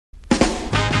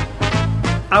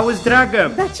Auzi,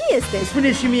 dragă. Dar ce este?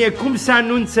 Spune și mie cum se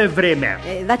anunță vremea.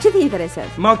 Dar ce te interesează?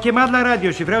 M-au chemat la radio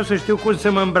și vreau să știu cum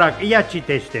să mă îmbrac. Ia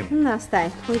citește. Na,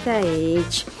 stai, uite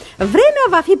aici. Vremea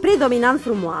va fi predominant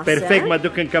frumoasă. Perfect, mă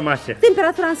duc în cămasă.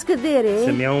 Temperatura în scădere.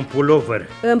 Să-mi iau un pulover.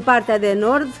 În partea de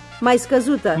nord, mai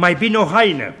scăzută. Mai bine o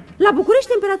haină. La București,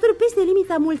 temperaturi peste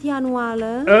limita multianuală.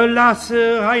 Las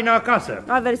haina acasă.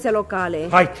 Averse locale.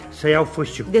 Hai, să iau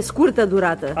fâșciu. De scurtă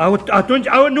durată. Atunci,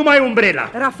 numai umbrela.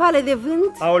 Rafale de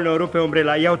vânt. Aoleu, rupe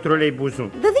umbrela, iau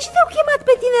troleibuzul. Dar de ce te-au chemat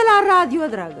pe tine la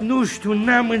radio, dragă? Nu știu,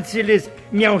 n-am înțeles.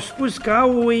 Mi-au spus că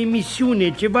au o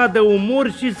emisiune, ceva de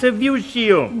umor și să viu și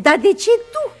eu. Dar de ce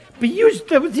tu? Păi eu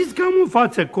știu, zici că am o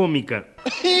față comică.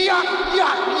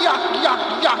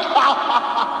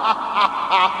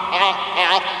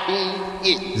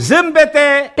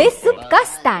 Zâmbete pe sub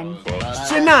castani.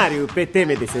 Scenariu pe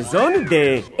teme de sezon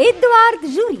de Eduard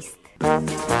Jurist.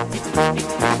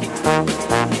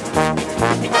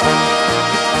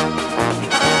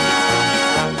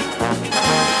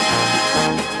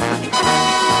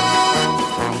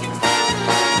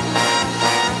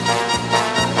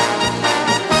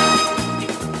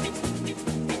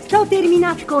 Și-au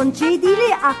terminat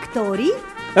concediile actorii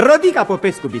Rodica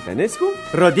Popescu Bitănescu,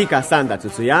 Rodica Sanda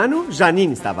Țuțuianu,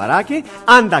 Jeanine Stavarache,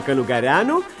 Unda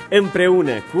Călugăreanu,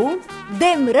 împreună cu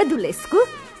Dem Rădulescu,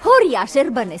 Horia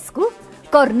Șerbănescu,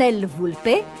 Cornel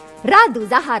Vulpe, Radu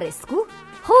Zaharescu,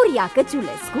 Horia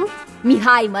Căciulescu,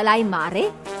 Mihai Mălai Mare,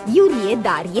 Iurie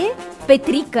Darie,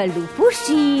 Petrică Lupu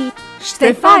și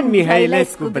Ștefan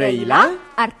Mihăilescu M-Brăila,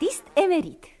 artist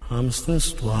emerit. Am stas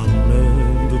toamnă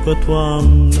după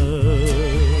toamnă.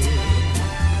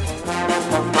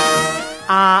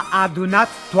 A adunat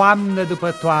toamnă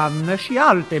după toamnă și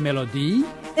alte melodii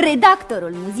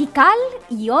redactorul muzical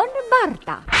Ion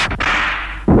Barta.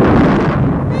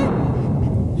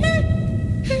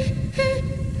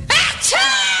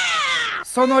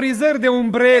 sonorizări de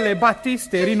umbrele,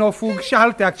 batiste, rinofug și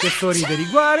alte accesorii de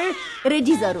rigoare.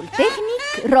 Regizorul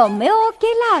tehnic Romeo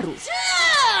Chelaru.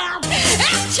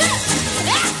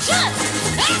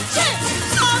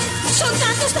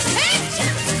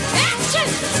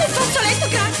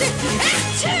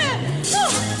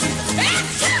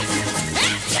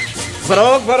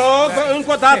 Vă rog,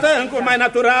 încă o dată, încă mai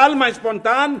natural, mai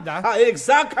spontan, da.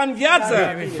 Exact ca în viață.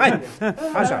 Hai,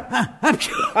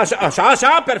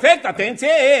 așa, perfect, atenție.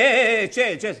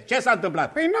 Ce s-a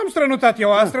întâmplat? Păi n-am strănutat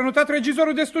eu, a strănutat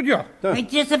regizorul de studio. Păi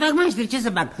ce să fac, maestri, ce să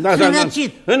fac? Da.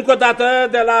 Încă o dată,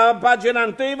 de la pagina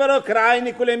 1, vă rog,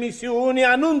 crainicul emisiunii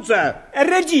anunță.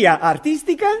 Regia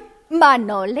artistică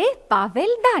Manole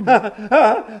Pavel Dan.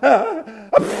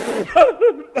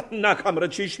 N-a cam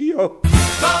răcit și eu.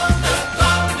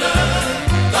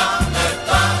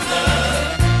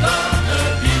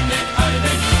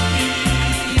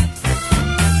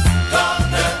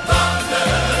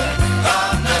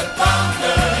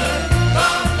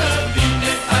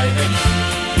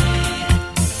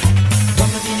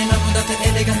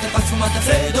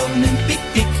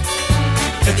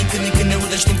 Că din când în când ne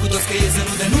udă, știm cu toți că e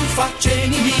zărul de nu face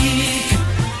nimic.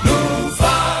 Nu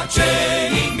face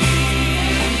nimic.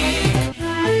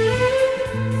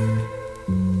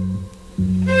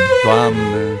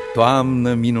 Toamnă,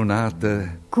 toamnă minunată.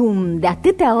 Cum de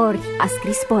atâtea ori a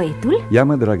scris poetul?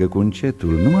 Ia-mă, dragă, cu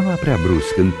încetul, nu mă lua prea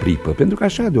brusc în pripă, pentru că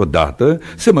așa deodată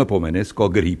să mă pomenesc o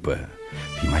gripă.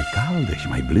 Fii mai caldă și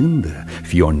mai blândă,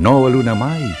 fii o nouă lună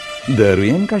mai.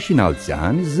 Dăruiem ca și în alți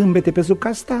ani zâmbete pe sub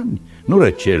castani, nu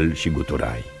răcel și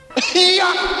guturai.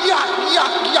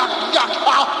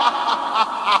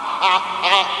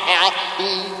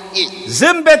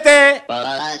 Zâmbete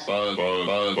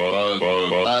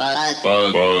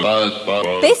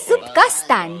pe sub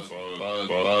castani.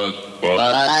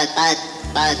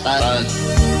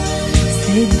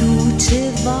 Se duce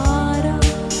vara,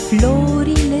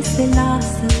 florile se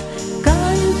lasă ca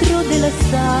într-o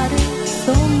delăsare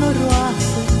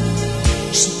somnoroasă,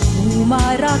 și cum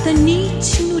arată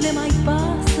nici nu le mai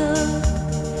pasă.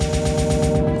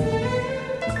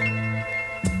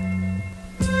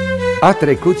 A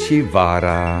trecut și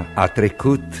vara, a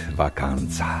trecut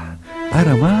vacanța, a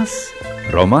rămas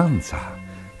romanța,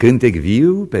 cântec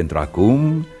viu pentru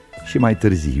acum și mai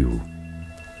târziu.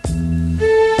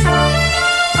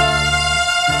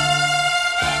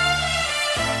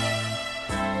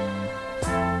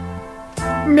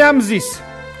 Mi-am zis,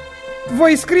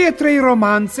 voi scrie 3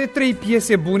 romanțe, 3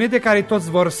 piese bune de care toți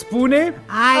vor spune: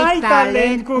 ai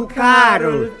talent cu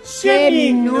carul, ce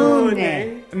minune!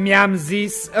 Mi-am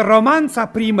zis, romanța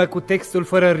primă cu textul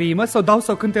fără rimă să o dau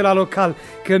să o cânte la local,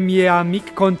 că mi-e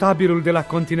amic contabilul de la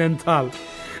Continental.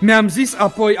 Mi-am zis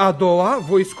apoi a doua,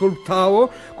 voi sculpta-o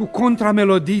cu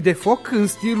contramelodii de foc în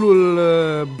stilul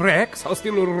break sau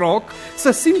stilul rock,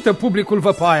 să simtă publicul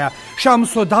văpaia. Și am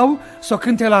să o dau să o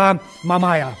cânte la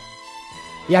mamaia.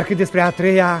 Iar cât despre a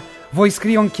treia, voi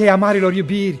scrie o încheia marilor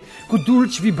iubiri, cu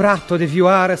dulci vibrato de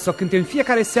vioară, să o cânte în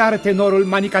fiecare seară tenorul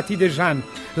Manicati de Jean,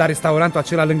 la restaurantul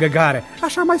acela lângă gare.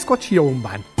 Așa mai scot și eu un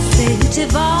ban. Se duce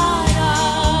vara,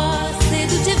 se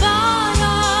duce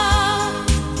vara,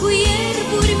 cu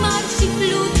ierburi mari și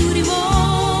fluturi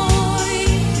moi.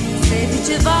 Se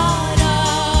duce vara,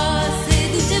 se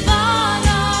duce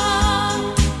vara,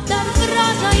 dar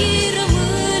vraja ei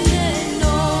rămâne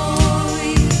noi.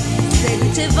 Se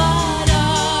duce vara,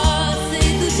 se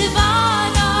duce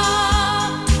vara,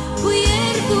 cu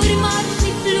ierburi mari și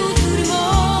fluturi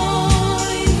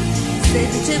moi. Se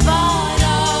duce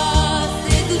vara,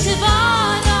 se duce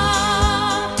vara,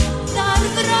 dar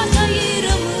vraja ei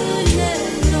rămâne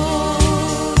noi.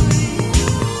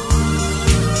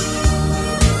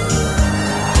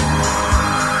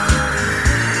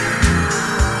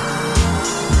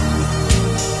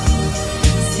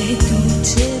 Se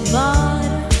duce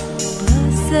vara,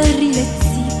 păsările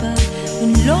țipă,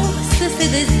 în loc să se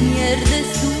dezmierde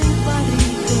sub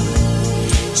arică,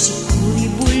 și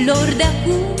cuibul lor de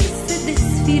acum se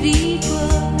desfiripă.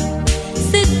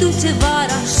 Se duce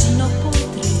vara și n-o pot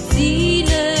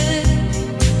reține.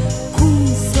 Cum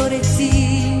s-o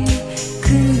rețin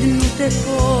când nu te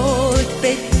pot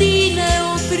pe tine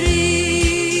opri?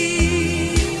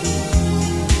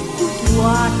 Cu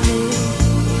toate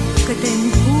că te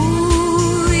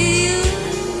împui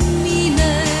în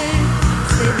mine.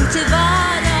 Se duce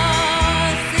vara,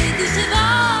 se duce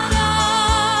vara,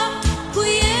 cu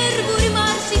ierburi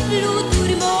mari și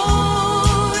fluturi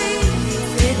moi.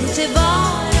 Se duce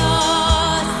vara,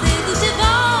 se duce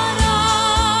vara,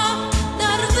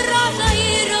 dar vraja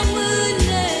ei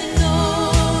rămâne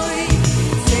noi.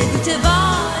 Se duce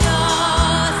vara,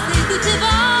 se duce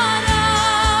vara,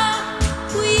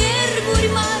 cu ierburi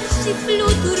mari și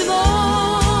fluturi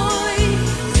moi.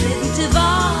 Se duce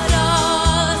vara,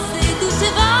 se duce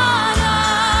vara,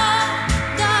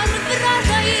 dar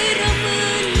vraja ei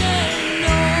rămâne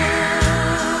noi.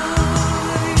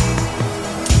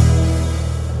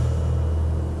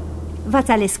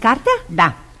 V-ați ales cartea?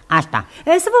 Da, asta.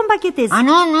 Să vă împachetez.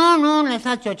 Nu,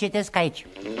 lăsați-o, citesc aici.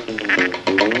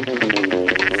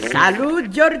 Salut,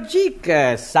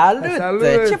 Georgică! Salut!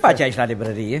 Salut! Ce faci aici la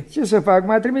librărie? Ce să fac?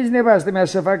 M-a trimis nevastă mea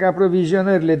să fac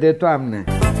aprovizionările de toamnă.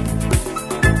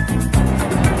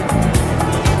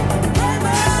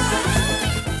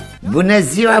 Bună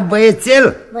ziua,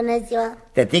 băiețel! Bună ziua!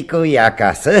 Tăticu e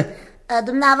acasă?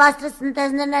 Dumneavoastră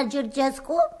sunteți nenea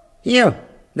Georgescu? Eu?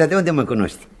 Dar de unde mă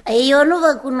cunoști? Eu nu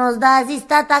vă cunosc, dar a zis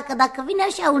tata că dacă vine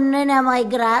așa un nenea mai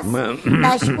gras,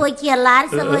 dar și cu ochelari,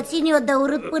 să vă țin eu de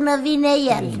urât până vine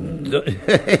el.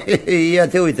 Ia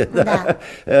te uită, da.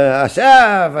 Așa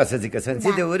va să zică, să-mi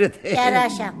ții de urât. Chiar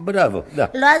așa. Bravo, da.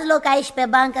 Luați loc aici pe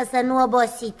bancă să nu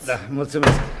obosiți. Da,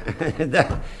 mulțumesc. Da.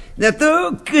 Dar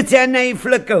tu câți ani ai,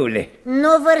 flăcăule? Nu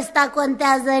vârsta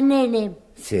contează, nene.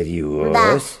 Serios?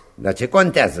 Da. Dar ce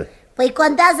contează? Păi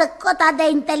contează cota de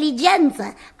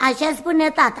inteligență, așa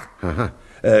spune tata. Aha.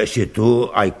 Și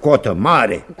tu ai cotă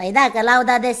mare. Păi da, că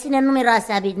lauda de sine nu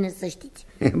miroase a bine, să știți.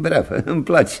 Bravo, îmi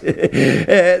place.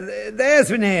 De-aia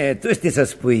spune, tu știi să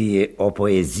spui o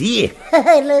poezie?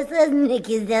 Lăsați-ne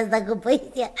chestia asta cu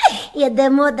poezia, e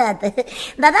demodată.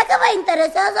 Dar dacă vă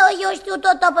interesează, eu știu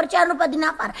tot Topărceanu pe din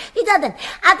afară. Fiți atent,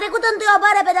 a trecut întâi o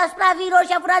bară pe deasupra viilor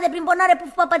și a furat de prin bonare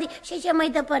puf păpătii. Și ce mai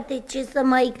departe, ce să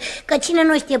mai... Că cine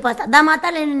nu știe pe asta? Dar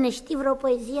matale ne știi vreo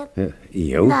poezie?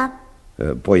 Eu? Da.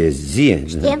 Poezie?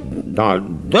 Știe? Da,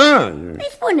 da. Îi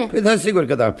spune. Păi da, sigur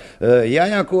că da. E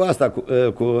aia cu asta,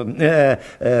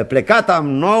 plecata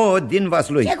nouă din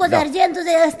Vaslui. Ce cu sergentul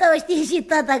de ăsta o știe și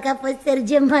tata, că a fost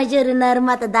sergent major în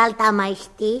armată, dar alta mai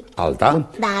știi? Alta?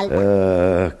 Da, alta.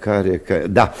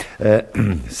 Da.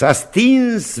 S-a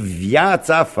stins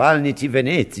viața falnicii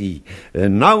Veneții.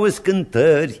 N-auzi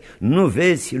cântări, nu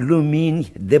vezi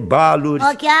lumini de baluri.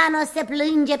 Oceanul se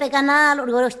plânge pe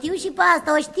canalul. O știu și pe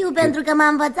asta, o știu pentru că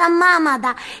m-a învățat mama,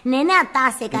 dar nenea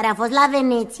Tase, care a fost la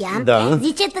Veneția,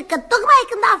 zice că tocmai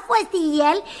când a fost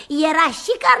el, era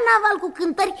și carnaval cu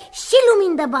cântări și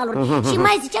lumini de baluri. Și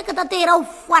mai zicea că toate erau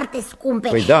foarte scumpe.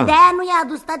 Păi da. De-aia nu i-a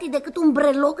adus tati decât un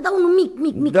breloc, dar unul mic.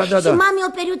 Da. Și mami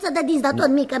o periuță de dinți, dar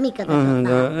tot mică.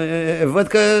 Văd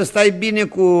că stai bine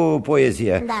cu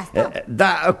poezia. Da, stau.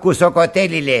 Da, cu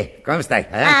socotelile, cum stai?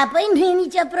 Păi nu e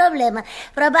nicio problemă.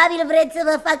 Probabil vreți să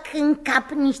vă fac în cap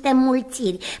niște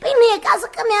mulțiri. Păi nu e casă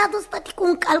că mi-a adus tătic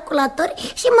un calculator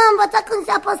și m-a învățat când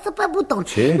se apasă pe buton.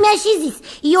 Ce? Mi-a și zis,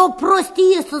 e o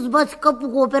prostie să-ți bați capul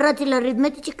cu operațiile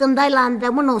aritmetice când ai la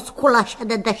îndemână o sculă așa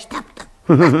de deșteaptă.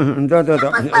 Da,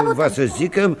 va să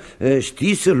zic că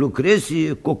știi să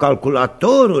lucrezi cu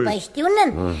calculatorul. Păi știu,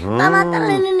 nene. Mama tale,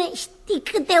 nene, știi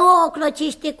câte ouă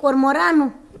clocește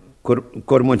cormoranul?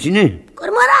 Cormocine?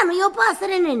 Cormoranul e o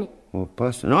pasăre, nene. O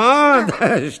pasăre?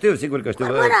 Da, știu, sigur că știu.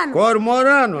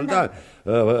 Cormoranul, da.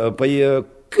 Păi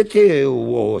câte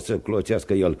ouă să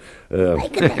clocească el?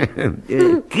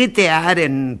 Câte are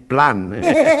în plan?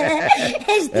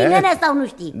 Știi, nene, sau nu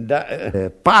știi? Da,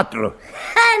 4.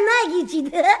 N-ai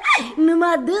ghicit,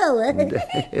 numai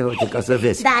 2. Uite, ca să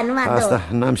vezi. Da, numai 2. Asta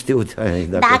n-am știut.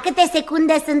 Da, câte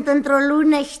secunde sunt într-o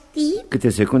lună, știi? Câte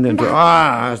secunde într-o...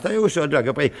 Asta e ușor,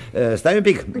 dragă. Păi, stai un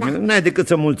pic. N-ai decât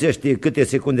să mulțești câte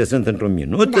secunde sunt într-un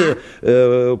minut,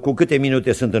 cu câte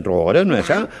minute sunt într-o oră, nu-i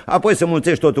așa? Apoi să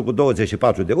mulțești totul cu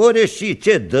 24 de ore și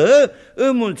ce dă,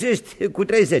 înmulțești cu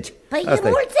 30. Păi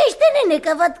mulțește, nene,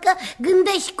 că văd că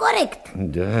gândești corect.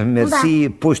 Da, mersi,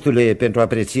 puștule, pentru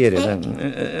apreciere.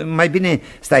 Mai bine,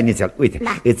 stai nițel, uite,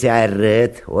 îți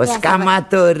arăt o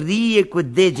scamatorie cu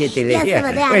degetele.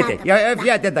 Uite,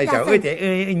 fii atent aici, uite,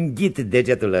 înghit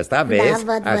degetul ăsta, vezi?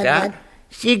 Așa,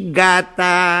 și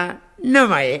gata, nu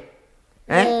mai e.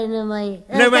 Nu mai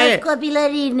e. Asta-s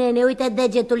copilării, nene, uite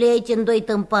degetul e aici îndoit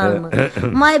în palmă.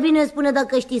 Mai bine spune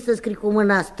dacă știi să scrii cu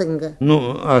mâna stângă.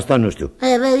 Nu, asta nu știu.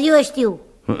 Eu știu.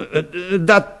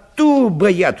 Dar tu,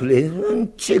 băiatule, în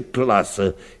ce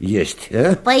clasă ești?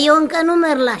 Păi eu încă nu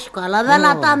merg la școală, avea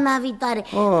la toamna viitoare.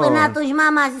 Până atunci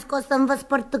mama a zis că o să învăț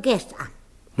portugheza.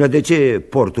 Dar de ce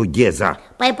portugheza?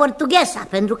 Păi portugheza,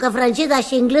 pentru că franceza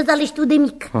și engleza le știu de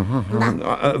mic.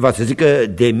 Va să zic că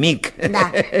de mic? Da.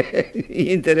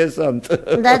 Interesant.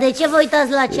 Dar de ce vă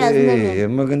uitați la ceas, nene?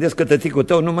 Mă gândesc că tăticul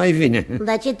tău nu mai vine.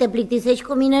 Dar ce, te plictisești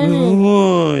cu mine, nene?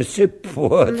 Nu, se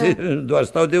poate, doar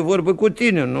stau de vorbă cu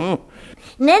tine, nu?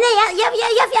 Nene, ia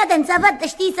fii atent, să văd,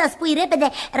 știi să spui repede,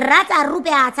 rața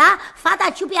rupe ața, fata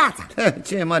ciupe ața.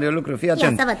 Ce mare lucru, fii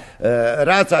atent. Ia să văd.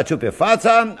 Rața ciupe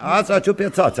fața, ața ciupe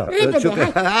țața.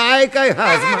 Repede, hai că ai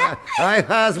haz, mă. Hai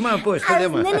haz, mă, puștule,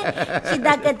 mă. Nene, și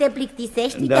dacă te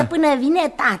plictisești, că până vine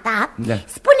tata,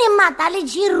 spune matale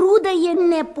ce rudă e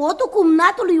nepotul,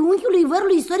 cumnatului, unchiului,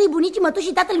 vărului, sorii, bunicii,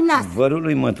 mătușii, tatălui noastră.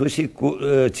 Vărului, mătușii, cu...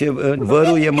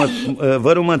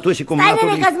 Vărul, mătușii, cumnatului... Stai,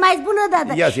 nene, că-ți mai spun o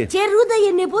dată. Ce rudă e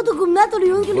nepotul, cumnatului,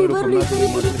 unchiului, vărului,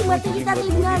 sorii, bunicii, mătușii,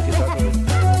 tatălui noastră.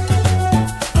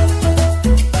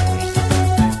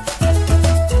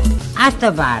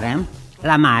 Astă vară,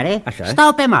 la mare,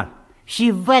 stau pe mal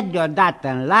și văd deodată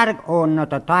în larg o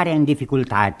notătoare în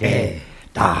dificultate.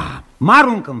 Da, mă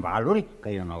arunc în valuri, că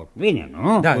eu nu vine,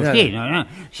 nu? Da, știi, nu?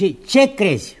 Și ce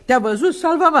crezi? Te-a văzut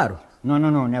salvavarul?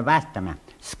 Nu, nevastă mea.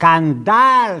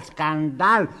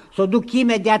 Scandal, s-o duc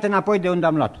imediat înapoi de unde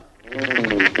am luat.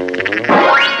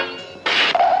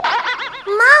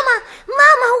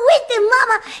 Mama, uite,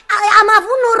 mama, am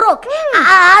avut noroc.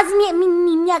 Azi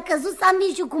mi-a căzut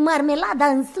sandvișul cu marmelada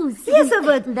în sus. Ia să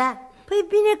văd. Da. Păi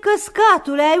bine,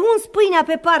 căscatule, ai uns pâinea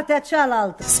pe partea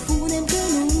cealaltă. Spune-mi că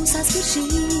nu s-a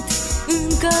sfârșit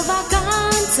încă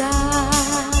vacanța.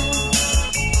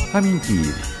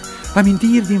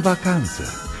 Amintiri din vacanță.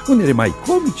 Unele mai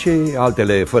comice,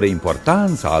 altele fără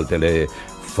importanță, altele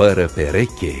fără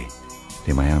pereche.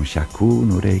 Le mai am și acum în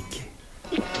ureche.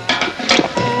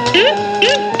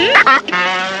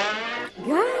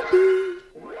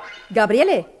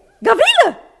 Gabriele!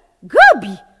 Gabrielă!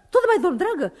 Gabi! Tot mai dorm,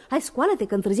 dragă, hai scoală-te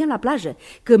că întârziem la plajă.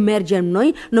 Când mergem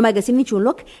noi, nu mai găsim niciun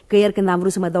loc. Că ieri când am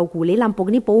vrut să mă dau cu ulei, l-am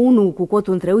pocnit pe unul cu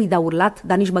cotul între ui, dar urlat,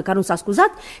 dar nici măcar nu s-a scuzat.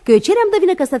 Că eu ceream de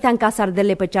vină că stătea în casa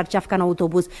ardele pe cearceaf ca în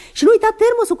autobuz. Și nu uita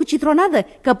termosul cu citronadă,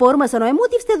 că pe urmă să nu ai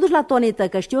motiv să te duci la tonetă,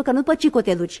 că știu eu că nu pe cico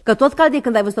te duci. Că tot calde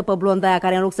când ai văzut pe blonda aia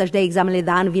care în loc să-și dea examenele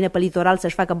de an vine pe litoral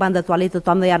să-și facă bani de toaletă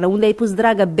toamnă-iarnă. Unde ai pus,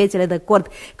 dragă, bețele de cort?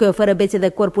 Că eu fără bețe de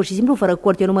cort, pur și simplu fără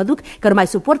cort, eu nu mă duc, că nu mai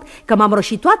suport, că m-am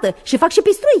roșitoată și fac și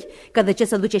pistrui. Că de ce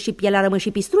să duce și pielea, rămân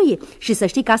și pistruie. Și să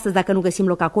știi că astăzi, dacă nu găsim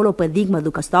loc acolo, pe dig mă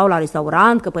duc, că stau la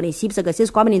restaurant, că pe nisip să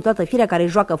găsesc oameni în toată firea care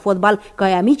joacă fotbal ca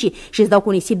ai amicii și îți dau cu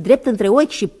nisip drept între ochi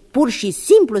și pur și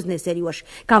simplu-s neserioși.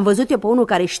 Că am văzut eu pe unul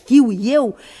care știu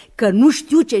eu că nu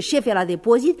știu ce șef e la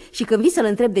depozit și când vii să-l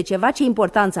întreb de ceva, ce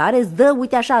importanță are, îți dă,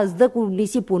 uite așa, îți dă cu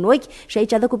nisipul în ochi și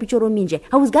aici dă cu piciorul în minge.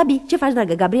 Auzi, Gabi, ce faci,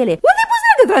 dragă? Gabriele? Unde-i pus,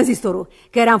 dragă? tranzistorul,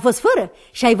 că eram fost fără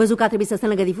și ai văzut că a trebuit să stă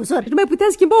lângă difuzor. Nu mai puteam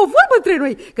schimba o vorbă între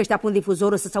noi, că ăștia pun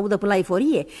difuzorul să se audă până la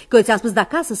euforie, că eu ți-am spus de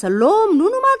acasă să luăm nu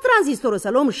numai tranzistorul, să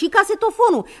luăm și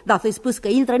casetofonul, dar tu ai spus că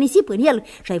intră nisip în el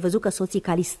și ai văzut că soții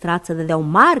calistrat să dădeau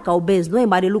mari, că au bezi noi,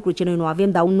 mare lucru ce noi nu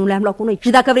avem, dar nu le-am luat cu noi. Și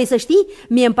dacă vrei să știi,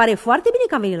 mie îmi pare foarte bine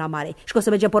că am venit la mare și că o să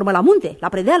mergem pe urmă la munte, la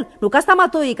predeal, nu ca asta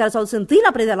amatorii care s-au dus întâi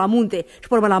la predeal la munte și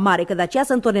pe urmă la mare, că de aceea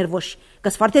sunt tot nervoși, că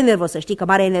sunt foarte nervos, să știi, că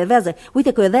marea enervează.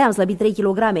 Uite că eu de-aia am slăbit 3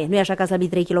 kg, nu e așa că am slăbit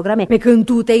 3 kg? Pe când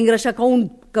tu te-ai îngrășat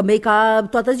că bei ca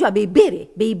toată ziua,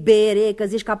 bei bere, că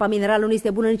zici că apa minerală nu este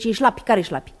bună nici în șlapi. Care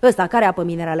șlapi? Ăsta, care apă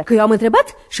minerală? Că eu am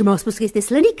întrebat și mi-au spus că este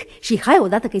slănic și hai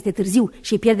odată că este târziu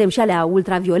și pierdem și alea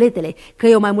ultravioletele, că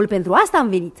eu mai mult pentru asta am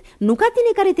venit. Nu ca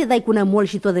tine care te dai cu nămol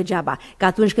și tot degeaba, că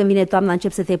atunci când vine toamna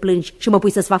încep să te plângi și mă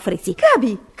pui să-ți fac frecții.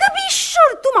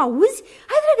 Gabișor, tu mă auzi?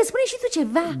 Hai, dragă, spune și tu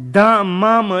ceva. Da,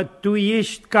 mamă, tu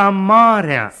ești ca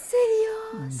marea.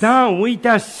 Serios? Da, uite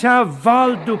așa,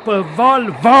 val după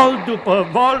val, val după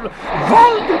val,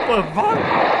 val după val.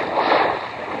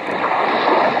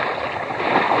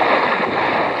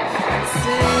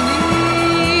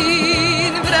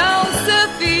 Senin, vreau să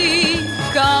fii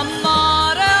ca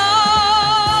marea.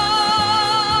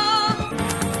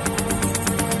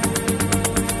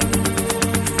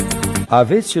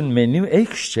 Aveți un meniu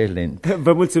excelent.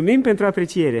 Vă mulțumim pentru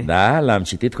apreciere. Da, l-am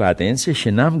citit cu atenție și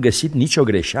n-am găsit nicio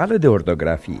greșeală de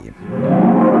ortografie.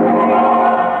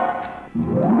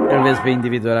 Îl vezi pe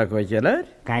individul ăla cu ochelari?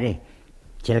 Care?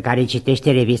 Cel care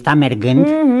citește revista mergând?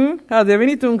 A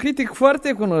devenit un critic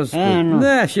foarte cunoscut.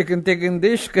 Da, și când te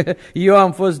gândești că eu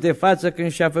am fost de față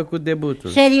când și-a făcut debutul.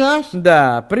 Serios?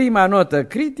 Da, prima notă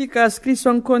critică a scris-o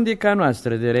în condica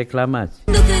noastră de reclamați.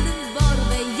 Nu cred în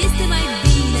vorbe, este mai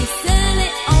bine să le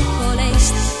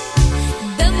ocolești.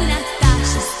 Dă mâna ta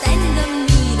și stai lângă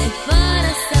mine fără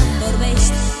să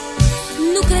vorbești.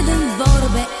 Nu cred în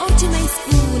vorbe, orice mai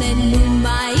spune, nu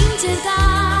mai încerca.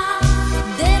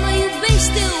 De mă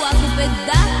iubește o aflu pe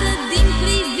dată din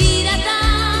privirea ta.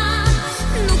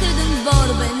 Nu cred în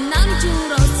vorbe, n-am niciun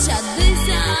rost și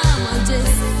adesea mă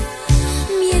gest.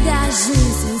 Mi-e de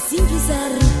ajuns un simplu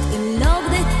sărut în loc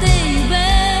de te iubesc.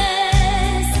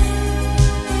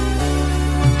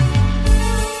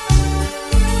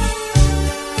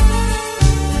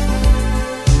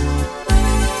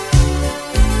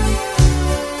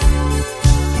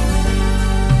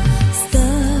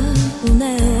 Stăm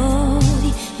uneori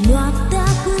noaptea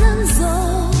până în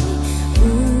zori,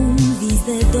 un vis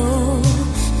de dor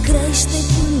crește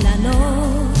până la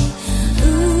noi.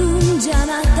 În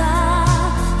geana ta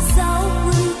s-a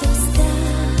oprit o stea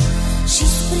și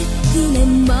spre tine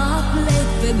mă plec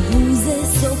pe buze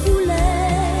s-o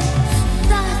culeg.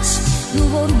 Taci, nu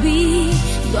vorbi,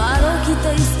 doar ochii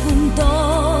tăi spun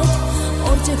tot.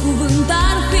 Orice cuvânt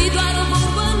ar fi doar o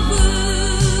vorbă în vânt.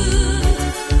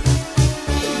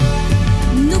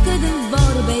 Nu cred în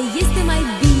vorbe, este mai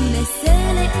bine să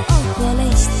le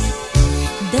ocolești.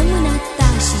 Dă mâna ta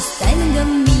și stai lângă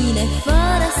mine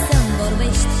fără să-mi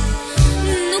vorbești.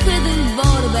 Nu cred în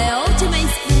vorbe, orice mai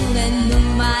spune, nu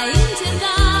mai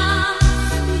încerca.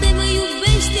 De mă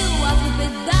iubește o aflu pe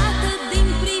dată din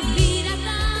privirea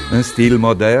ta. În stil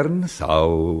modern sau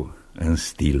în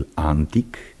stil antic,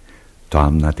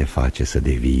 toamna te face să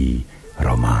devii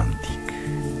romantic.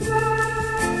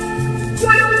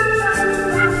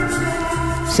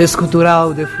 Se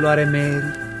scuturau de floare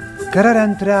meri, cărarea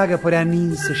întreagă părea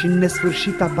ninsă și în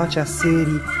nesfârșita pacea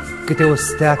serii câte o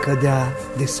stea cădea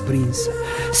desprinsă.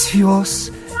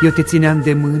 Sfios, eu te țineam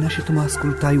de mână și tu mă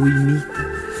ascultai uimită.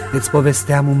 Îți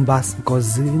povesteam un basm cu o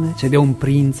zână ce de un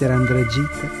prinț era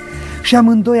îndrăgită și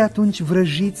amândoi atunci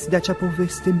vrăjiți de acea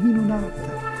poveste minunată,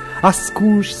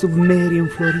 ascunși sub meri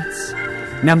înfloriți,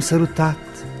 ne-am sărutat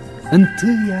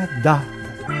întâia dată.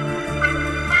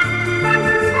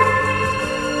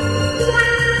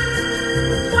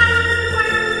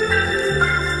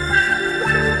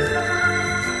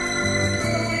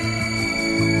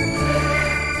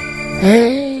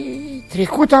 Ei,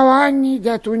 trecut au ani de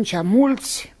atunci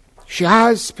mulți și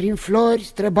azi prin flori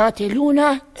străbate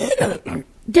luna.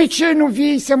 De ce nu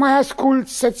vii să mai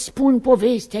asculți să-ți spun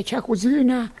povestea cea cu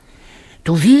zâna?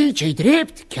 Tu vii, ce-i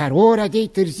drept, chiar ora de-i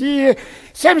târzie,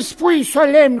 să-mi spui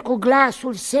solemn cu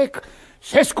glasul sec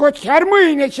să scot chiar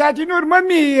mâine cea din urmă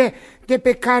mie de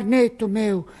pe carnetul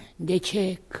meu de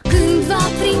cec. Cândva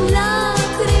prin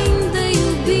lacrimi de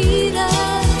iubire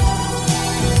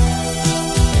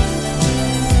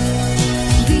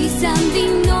visam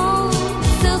din nou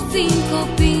să fim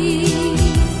copii.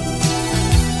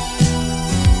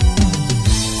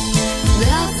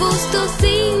 A fost o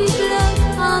simplă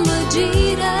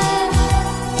amăgire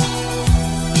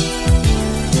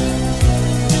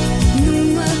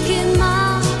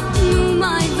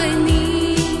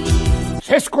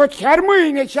scot chiar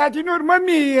mâine cea din urmă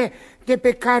mie de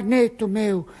pe carnetul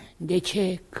meu de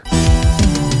cec.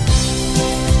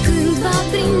 Cândva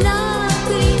prin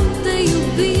lacrimi de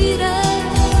iubire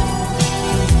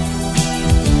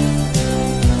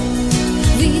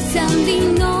viseam din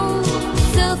nou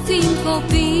să fim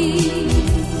copii.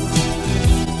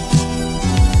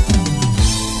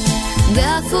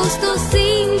 De-a fost o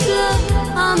simplă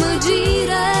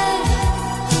amăgire,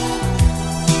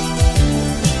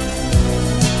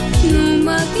 nu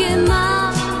mă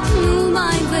chema, nu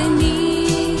mai veni.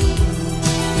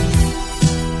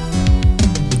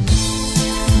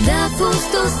 De-a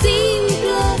fost o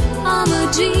simplă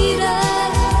amăgire,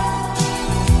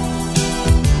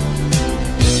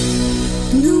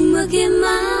 nu mă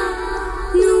chema,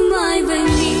 nu mai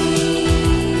veni.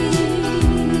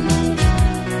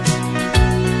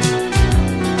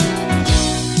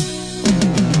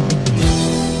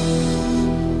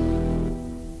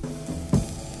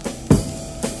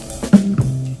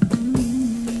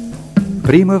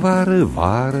 Primăvară,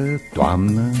 vară,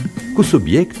 toamnă, cu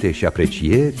subiecte și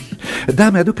aprecieri. Da,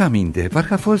 mi-aduc aminte,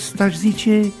 parcă a fost, aș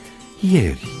zice,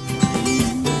 ieri.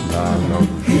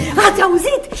 Ați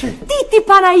auzit? Titi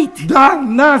Panait!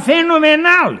 Da,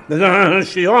 fenomenal! Da,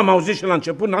 și eu am auzit și la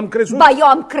început, n-am crezut. Ba, eu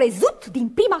am crezut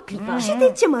din prima clipă. Și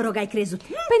de ce, mă rog, ai crezut?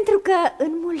 Pentru că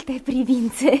în multe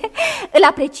privințe îl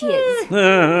apreciez.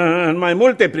 În mai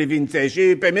multe privințe și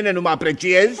pe mine nu mă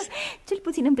apreciez. Cel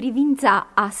puțin în privința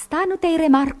asta nu te-ai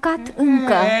remarcat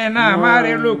încă.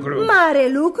 Mare lucru.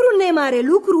 Mare lucru, nemare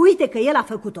lucru, uite că el a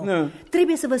făcut-o.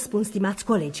 Trebuie să vă spun, stimați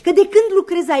colegi, că de când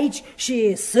lucrez aici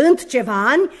și sunt ceva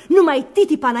ani, numai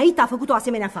Titi Panait a făcut o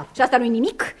asemenea faptă. Și asta nu-i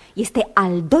nimic, este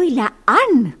al 2-lea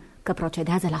an că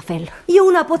procedează la fel. Eu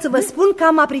una pot să vă spun că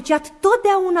am apreciat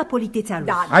totdeauna politețea lui.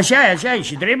 Da. Așa e,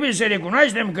 și trebuie să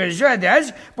recunoaștem că în ziua de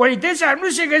azi politeța nu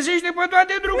se găsește pe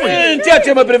toate drumurile. În ceea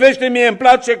ce mă privește, mie îmi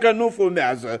place că nu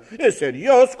fumează. E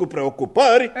serios, cu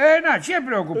preocupări. Ce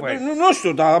preocupări? Nu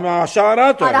știu, dar așa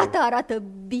arată. Arată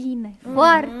bine,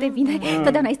 foarte bine.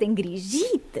 Totdeauna este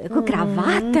îngrijită, cu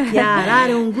cravată. Chiar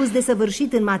are un gust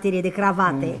desăvârșit în materie de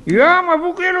cravate. Eu am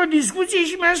avut cu el o discuție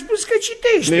și mi-a spus că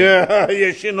citește.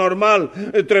 E și normal,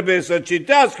 trebuie să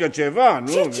citească ceva,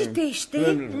 nu? Ce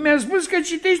citește? Mi-a spus că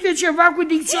citește ceva cu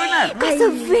dicționar. Ca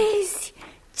să vezi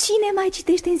cine mai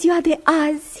citește în ziua de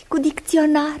azi cu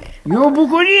dicționar. E o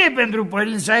bucurie pentru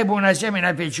părinți să aibă un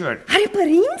asemenea fecior. Are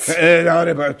părinți?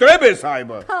 Trebuie să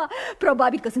aibă.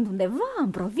 Probabil că sunt undeva în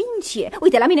provincie.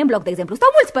 Uite, la mine în bloc, de exemplu, stau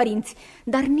mulți părinți,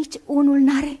 dar nici unul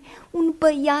n-are un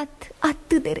băiat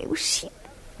atât de reușit.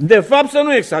 De fapt, să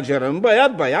nu exagerăm,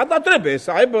 băiat, dar trebuie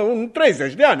să aibă un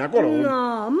 30 de ani acolo.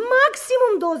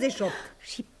 Maximum 28.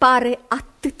 Și pare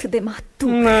atât de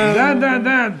matur.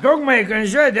 Da, tocmai că în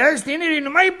ziua de azi tinerii nu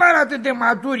mai par atât de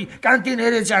maturi ca în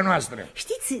tinerețea noastră.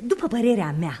 Știți, după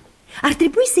părerea mea, ar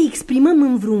trebui să exprimăm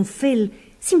în vreun fel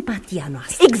simpatia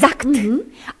noastră. Exact.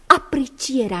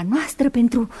 Aprecierea noastră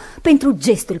pentru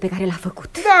gestul pe care l-a făcut.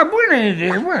 Da, bună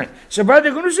idee, bă. Se pare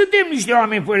că nu suntem niște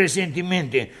oameni fără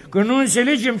sentimente, că nu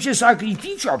înțelegem ce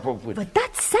sacrificiu a făcut. Vă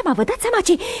dați seama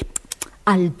ce...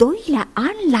 Al 2-lea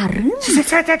an la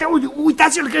rând?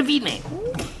 Uitați-l că vine.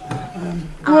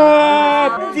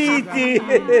 Titi!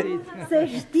 Să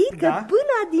știi că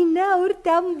până adineauri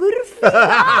te-am bârfit.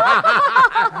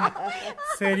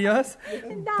 Serios?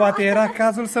 Poate era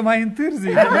cazul să mai întârzi.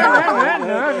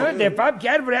 Nu, de fapt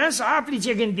chiar vreau să afli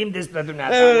ce gândim despre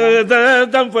dumneavoastră.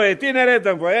 Dă-mi voie, tinere,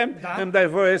 dă-mi voie. Îmi dai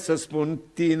voie să spun,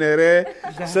 tinere,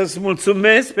 să-ți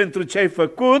mulțumesc pentru ce ai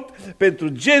făcut, pentru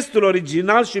gestul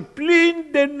original și plin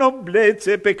de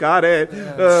noblețe pe care...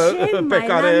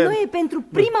 La noi e pentru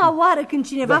prima oară când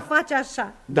cineva face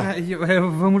așa.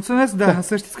 Vă mulțumesc, dar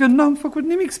să știți că nu am făcut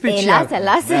nimic special.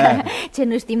 Lasă, ce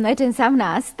nu știm noi ce înseamnă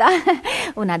asta.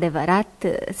 Un adevărat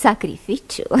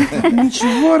sacrificiu. Nici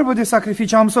vorbă de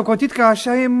sacrificiu, am socotit că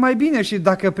așa e mai bine și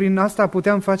dacă prin asta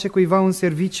puteam face cuiva un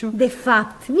serviciu. De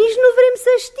fapt, nici nu vrem să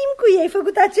știm cui ai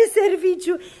făcut acest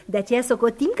serviciu. De aceea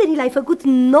socotim că ni l-ai făcut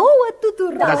nouă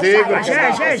tuturor.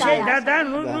 Da,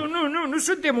 nu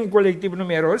suntem un colectiv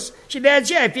numeros și de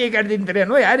aceea fiecare dintre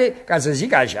noi are, ca să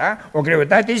zic așa, o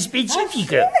greutate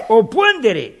specifică, o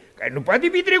pondere care nu poate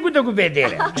fi trecută cu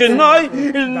vederea. Și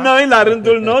noi la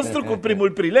rândul nostru, cu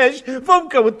primul prilej, vom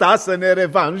căuta să ne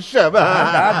revanșăm.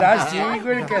 Da,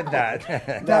 sigur că da.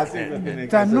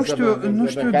 Dar nu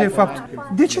știu de fapt,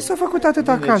 de ce s-a făcut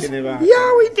atâta caz? Ia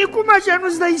uite cum așa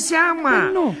nu-ți dai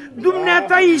seama.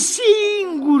 Dumneata e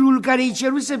singurul care-i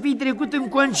cerut să fii trecut în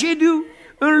concediu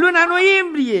în luna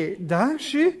noiembrie. Da,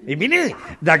 și? E bine,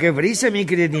 dacă vrei să-mi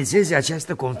încredințezi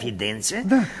această confidență,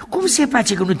 cum se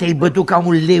face că nu te-ai bătut ca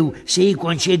un leu să iei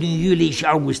concediu în iulie și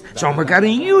august, sau măcar în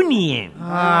iunie?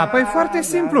 Păi foarte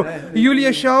simplu.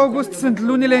 Iulie și august sunt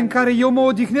lunile în care eu mă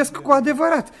odihnesc cu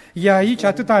adevărat. E aici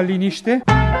atâta liniște.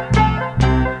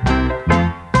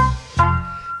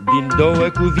 Din două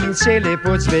cuvințele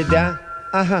poți vedea,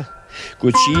 aha, cu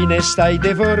cine stai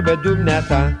de vorbă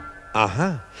dumneata.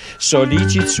 Aha,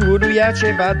 soliciți unuia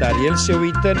ceva, dar el se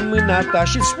uită în mâna ta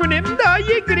și-ți spune, da,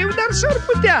 e greu, dar s-ar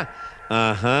putea.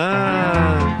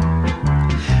 Aha,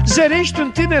 zărești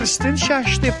un tânăr stând și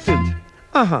așteptând.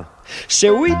 Aha, se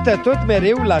uită tot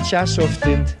mereu la ceas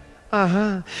oftând.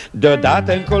 Aha,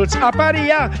 deodată în colț apare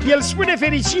ea, el spune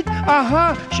fericit,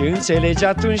 aha, și înțelege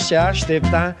atunci ce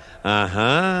aștepta.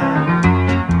 Aha,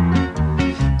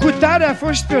 cu tare a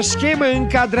fost pe o schemă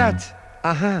încadrat.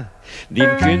 Aha, din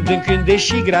când în când e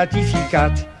și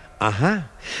gratificat. Aha,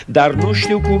 dar nu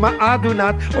știu cum a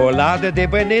adunat o ladă de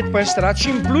bănet păstrat și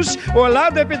în plus o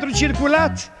ladă pentru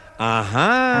circulat.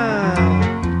 Aha,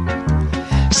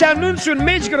 se anunță un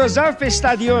meci grozav pe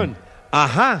stadion.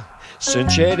 Aha, sunt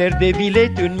cereri de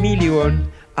bilet 1.000.000.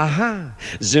 Aha,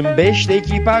 zâmbește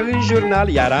echipa în jurnal,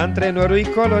 iar antrenorul e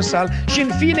colosal și în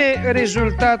fine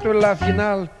rezultatul la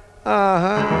final.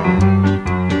 Aha,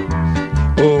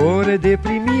 o oră de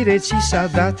primire ți s-a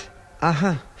dat.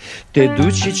 Aha, te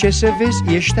duci și ce să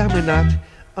vezi, ești amânat.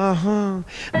 Aha,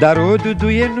 dar o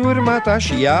duduie în urma ta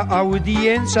și ea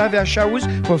audiența avea și auzi.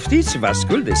 Poftiți, vă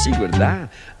ascult, desigur, da.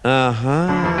 Aha,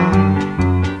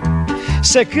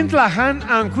 să cânt la Han,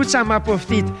 Ancuța m-a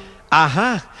poftit.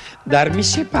 Aha, dar mi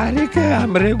se pare că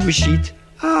am răgușit.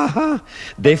 Aha,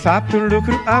 de fapt un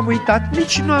lucru am uitat,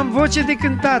 nici nu am voce de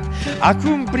cântat.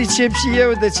 Acum pricep și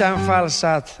eu de ce-am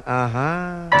falsat.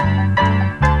 Aha,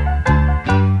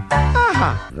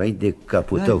 aha. Vai de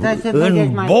capul tău,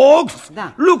 în box?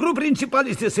 Da. Lucrul principal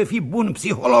este să fii bun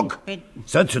psiholog,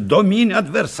 să-ți domini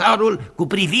adversarul cu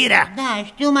privirea. Da,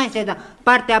 știu, maestre, dar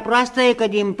partea proastă e că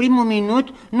din primul minut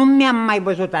nu mi-am mai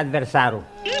văzut adversarul.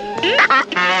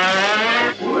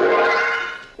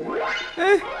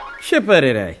 Ce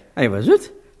părere ai? Ai văzut?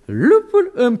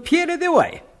 Lupul în piele de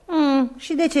oaie.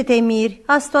 Și de ce te miri?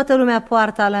 Azi toată lumea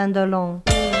poartă Alain Delon.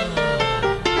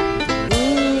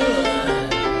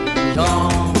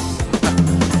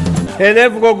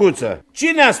 Elev Goguță,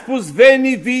 cine a spus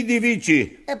veni vidi vici?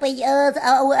 Păi,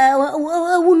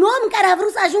 un om care a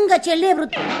vrut să ajungă celebru.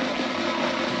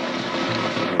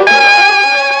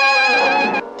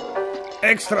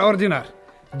 Extraordinar.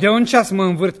 De un ceas mă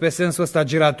învârt pe sensul ăsta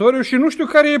giratoriu și nu știu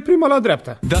care e prima la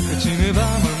dreapta. Dacă cineva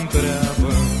mă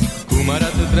întreabă cum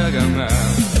arată draga mea,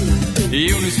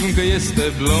 eu nu spun că este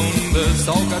blondă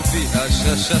sau că ar fi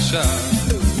așa și așa.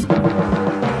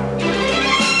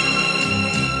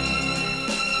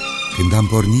 Când am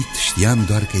pornit știam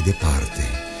doar că e departe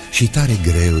și tare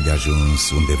greu de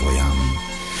ajuns unde voiam.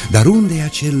 Dar unde e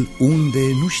acel unde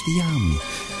nu știam,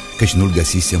 căci nu-l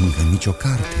găsisem încă în nicio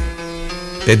carte.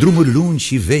 Pe drumuri lungi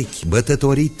și vechi,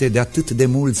 bătătorite de atât de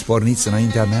mulți porniți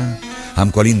înaintea mea, am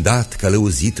colindat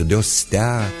călăuzit de o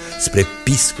stea spre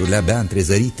piscurile abia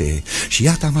întrezărite. Și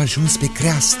iată am ajuns pe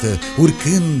creastă,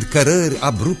 urcând cărări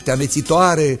abrupte,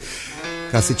 amețitoare,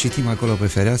 ca să citim acolo pe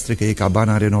fereastră că e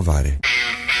cabana în renovare.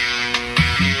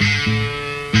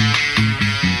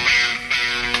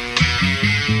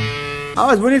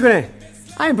 Auzi, bunicule,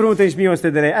 hai împrumută-mi și mie 100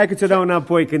 de lei, hai că ți-o dau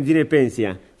înapoi când vine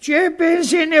pensia. Ce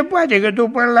pensie ne poate, că tu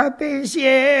până la pensie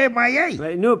mai ai?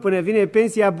 Păi nu, până vine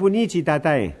pensia bunicii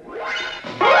tataie.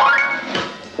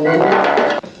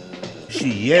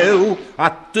 Și eu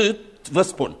atât vă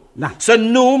spun, să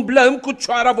nu umblăm cu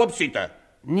cioara vopsită.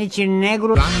 Nici în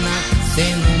negru. Toamna se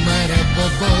numără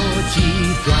bobocii,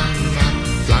 toamna,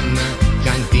 toamna,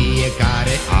 ca-n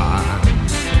fiecare an.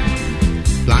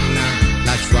 Toamna,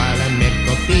 la școală merg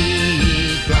copiii,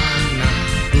 toamna,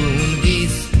 cu un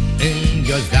vis în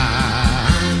ghiozdan.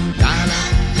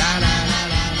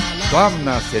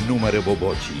 Toamna se numără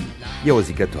bobocii. E o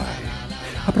zicătoare.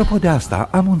 Apropo de asta,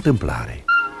 am o întâmplare.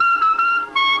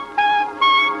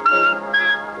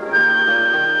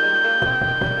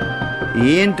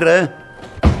 Intră.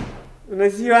 Bună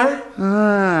ziua!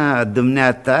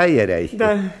 Dumneata erai.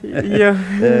 Da, eu.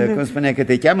 Cum spunea că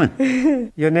te cheamă?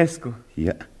 Ionescu.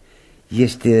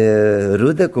 Ești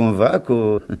rudă cumva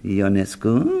cu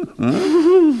Ionescu?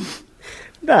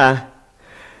 Da.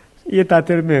 E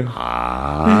tatăl meu.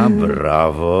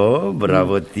 Bravo,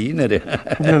 bravo, tinere.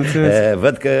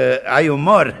 Văd că ai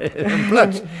umor, îmi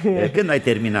place. Când ai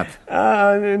terminat?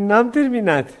 N-am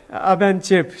terminat, abia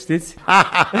încep, știți?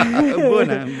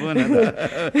 Bună, da.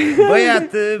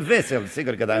 Băiat vesel,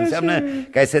 sigur că da. Înseamnă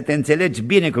că ai să te înțelegi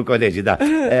bine cu colegii, da.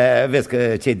 Vezi că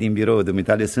cei din biroul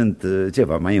dumitale sunt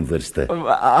ceva mai în vârstă.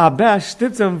 Abia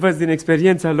aștept să învăț din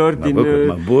experiența lor.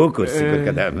 Mă bucur, sigur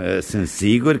că da. Sunt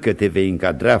sigur că te vei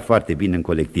încadra foarte bine în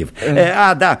colectiv.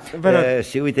 Da,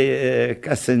 și uite,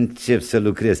 ca să încep să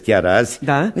lucrez chiar azi,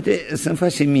 uite, să-mi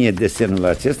faci și mie desenul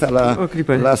acesta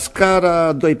la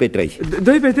scara 2x3.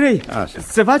 2x3? Așa.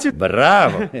 Se face?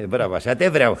 Bravo, așa te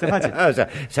vreau. Se face. Așa.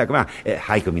 Și acum,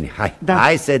 hai cu mine,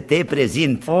 hai să te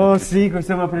prezint. Sigur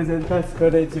să mă prezentați,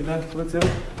 colegii, da?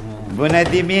 Bună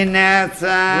dimineața!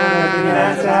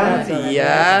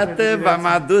 Iată, v-am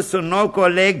adus un nou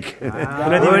coleg.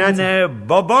 Un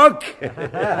boboc.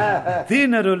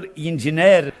 Tânărul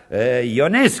inginer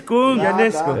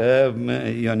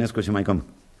Ionescu și mai cum?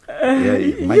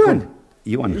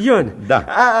 Ion. Da.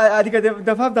 Adică,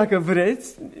 de fapt, dacă vreți,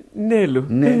 Nelu.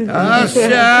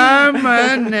 Așa,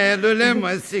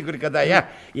 Nelule, sigur că da.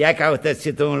 Ia caută-ți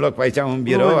și tu un loc pe aici, un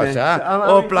birou, așa,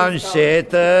 o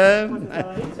planșetă.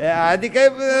 Adică,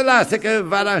 lasă că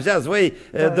vă aranjați voi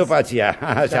după aceea.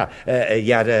 Așa.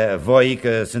 Iar voi, că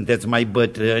sunteți mai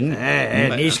bătrâni...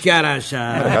 Nici chiar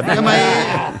așa. Adică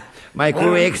mai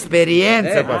cu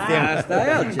experiență, poftim.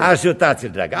 Ajutați-l,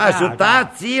 dragă,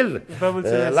 ajutați-l.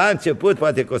 La început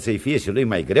poate că o să-i fie și lui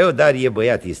mai greu, dar e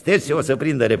băiat isteț și o să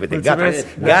prindă repede.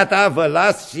 Gata, vă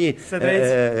las și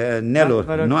Nelu,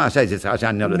 nu așa zis,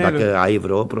 așa Nelu, dacă ai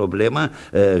vreo problemă,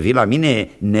 vii la mine,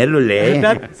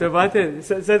 Nelule. Se bate,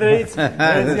 să trăiți.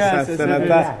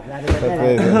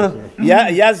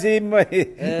 Ia zi, măi,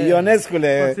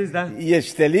 Ionescule,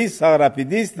 ești telist sau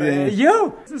rapidist?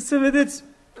 Eu? Să vedeți.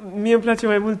 Mie îmi place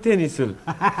mai mult tenisul.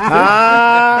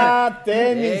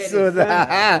 Tenisul, da.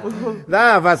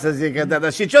 Da, va să zic că da.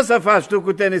 Și ce o să faci tu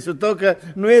cu tenisul tău, că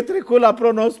nu e trecut la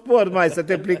pronosport mai să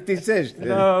te plictisești?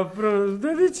 Dar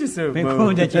de ce să...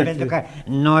 De ce? Pentru că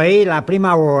noi la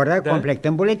prima oră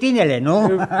completăm buletinele,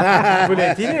 nu?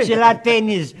 Buletine? Și la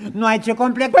tenis nu ai ce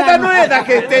completa. Păi dar nu e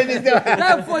dacă e tenis.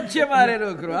 N-a fost ce mare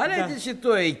lucru. Alege și tu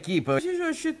o echipă. Și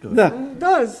joci și tu.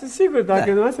 Da, sigur,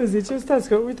 dacă nu asta zice, stați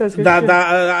că uitați că... Da,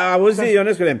 auzi,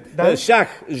 Ionescule, șah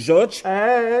joci?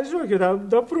 Joc eu,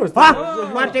 dar prost.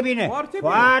 Foarte bine,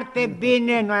 foarte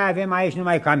bine. Noi avem aici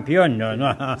numai campioni.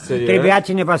 Trebuia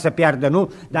cineva să piardă,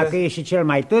 nu? Dacă ești și cel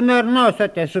mai tânăr, nu o să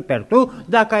te superi tu.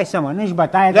 Dacă ai să mănânci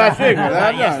bătaie... Da, sigur,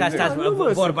 Stați,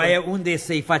 vorba e unde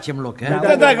să-i facem loc.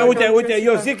 Da, uite,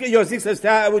 eu zic să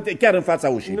stea, uite, chiar în fața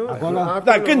ușii.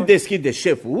 Dar când deschide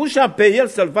șeful ușa, pe el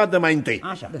să-l vadă mai întâi.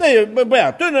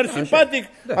 Băiat tânăr, simpatic,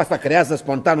 asta creează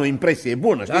spontan o impresie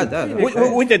bună, știi?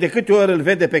 Uite, de câte ori îl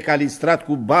vede pe Calistrat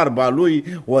cu barba lui,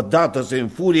 odată se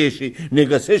înfurie și ne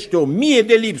găsește 1000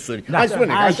 de lipsuri. Hai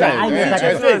spune, așa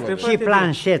e. Și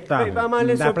planșeta.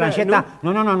 Da, planșeta.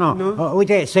 Nu.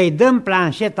 Uite, să-i dăm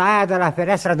planșeta aia de la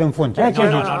fereastra din fund.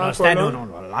 Nu.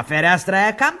 La fereastra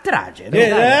aia cam trage.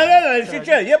 Și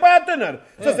ce? E băiat tânăr.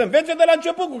 Să se învețe de la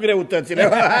început cu greutățile.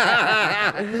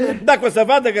 Dacă o să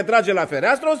vadă că trage la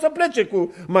fereastră, o să plece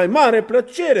cu mai mare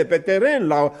plăcere pe teren,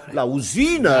 la uzină.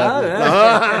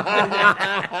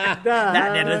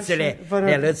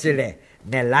 Neluțule,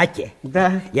 Nelache,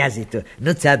 ia zi tu,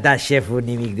 nu ți-a dat șeful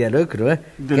nimic de lucru?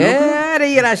 Că are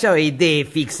el așa o idee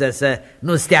fixă să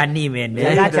nu stea nimeni.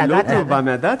 De lucru,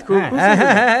 mi-a dat?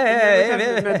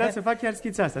 Mi-a dat să fac chiar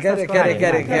schița asta.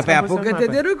 Care? Păi apucă-te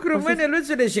de lucru, mă,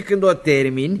 Neluțule, și când o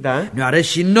termini, ne arăți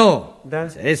și nouă.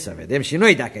 Să vedem și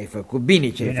noi dacă ai făcut bine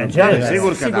ce ai făcut.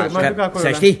 Sigur că da. Să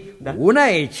știi, una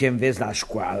e ce înveți la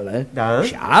școală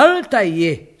și alta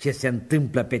e ce se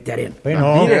întâmplă pe teren. Păi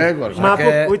nu, mă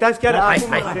apuc, uitați chiar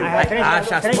acum.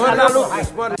 Așa, spor la lucru,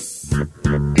 spor.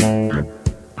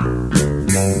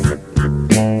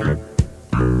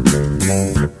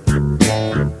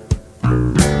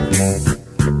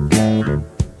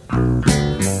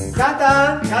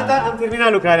 Gata, am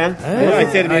terminat lucrarea. Ai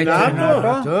terminat?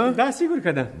 Da, sigur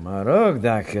că da. Mă rog,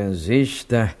 dacă zici,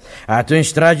 da.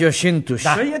 Atunci trage-o și în tuș.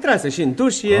 E trasă și în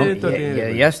tuș, e tot.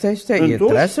 Ia stai, e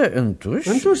trasă în tuș?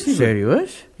 În tuș, sigur. Serios?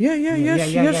 Ia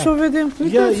să o vedem.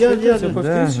 Ia să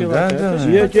poftiți ceva.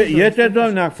 Iete,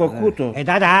 doamne, a făcut-o.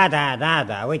 Da,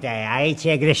 uite, aici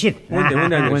e greșit.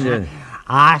 Unde?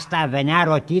 Asta venea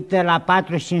rotită la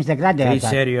 45 de grade.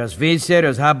 Fii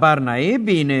serios, habar n-ai, e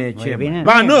bine ce? Bine?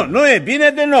 Ba nu e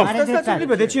bine deloc.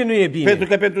 De ce nu e bine? Pentru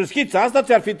că pentru schița asta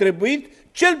ți-ar fi trebuit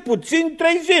cel puțin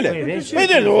 3 zile.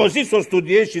 Vede, o zi să o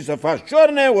studiezi și să faci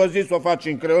ciorne, o zi să o faci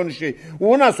în creion și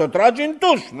una să o tragi în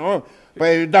tuș, nu?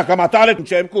 Păi dacă matale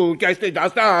încep cu chestii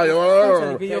de-astea...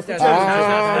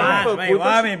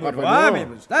 Oameni,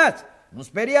 stați! Nu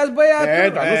speriați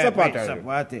băiatul! Dar nu se poate. Se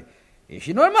poate. E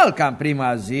și normal ca în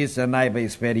prima zi să n-aibă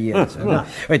experiență. Da?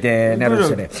 Uite,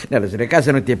 Nerusule, ca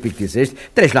să nu te plictisești,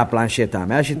 treci la planșeta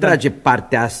mea și trage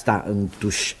partea asta în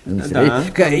tuș. Înțelegi?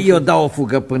 Că eu dau o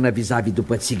fugă până vis-a-vis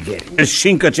după țigări. Și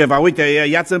încă ceva, uite,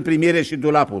 ia-ți în primire și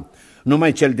dulapul.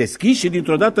 Numai cel deschis și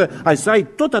dintr-o dată ai să ai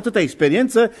tot atâta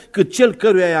experiență cât cel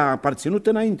căruia i-a aparținut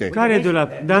înainte. Care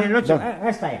dulap? Da?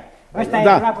 Asta e. Asta e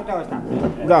dulapul tău ăsta.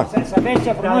 Da. Să vezi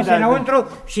ce frumos e înăuntru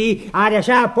și are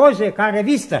așa poze ca în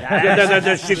revistă.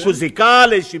 Și cu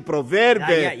zicale și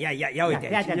proverbe. Ia uite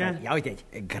aici.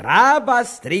 Graba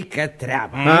strică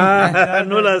treaba.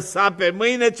 Nu lăsa pe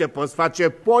mâine ce poți face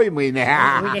poi mâine.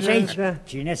 Uite și aici.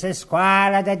 Cine se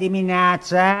scoală de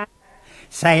dimineață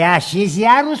să ia și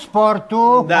ziarul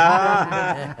Sportul. Da,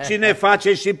 cine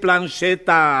face și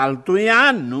planșeta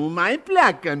altuia nu mai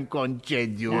pleacă în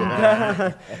concediu. Da,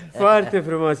 foarte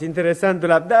frumos, interesant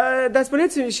dulap. Dar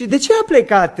spuneți-mi, și de ce a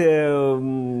plecat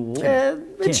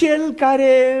cel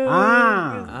care...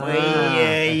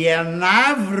 Păi el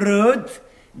n-a vrut,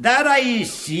 dar a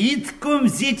ieșit, cum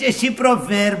zice și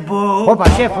proverbul. Opa,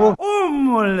 șeful!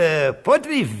 Omul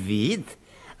potrivit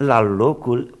la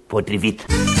locul potrivit.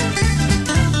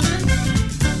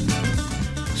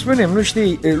 Spune-mi, nu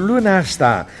știi, luna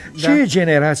asta, ce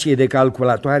generație de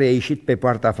calculatoare a ieșit pe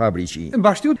poarta fabricii?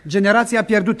 Ba știu, generația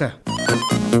pierdută.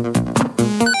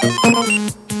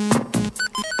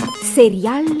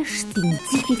 Serial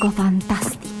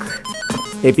științifico-fantastic.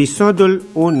 Episodul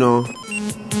 1.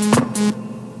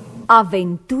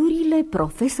 Aventurile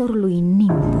profesorului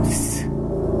Nimbus.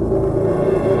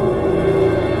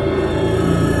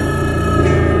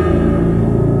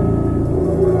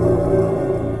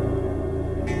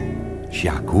 Și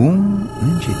acum,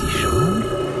 încetișor,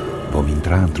 vom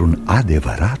intra într-un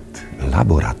adevărat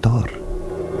laborator.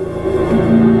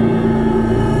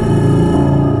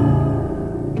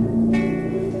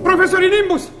 Profesore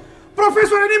Nimbus!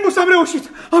 Profesore Nimbus,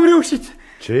 am reușit!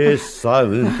 Ce s-a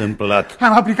întâmplat?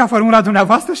 Am aplicat formula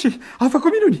dumneavoastră și a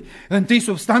făcut minuni. Întâi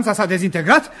substanța s-a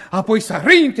dezintegrat, apoi s-a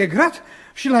reintegrat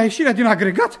și la ieșirea din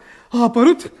agregat a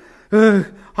apărut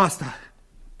asta.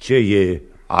 Ce e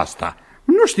asta?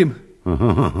 Nu știm.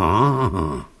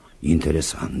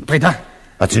 Interesant. Păi da.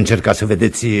 Ați încercat să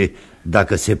vedeți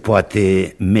dacă se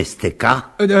poate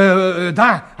mesteca?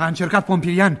 Da, a încercat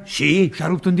Pompilian. Și? Și-a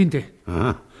rupt un dinte.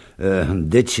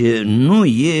 Deci nu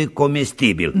e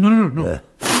comestibil. Nu.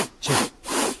 Ce?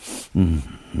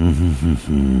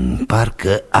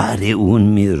 Parcă are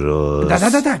un miros.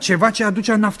 Da, ceva ce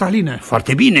aduce naftalină.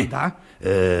 Foarte bine. Da.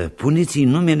 Puneți-i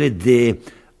numele de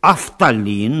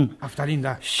aftalin. Aftalin,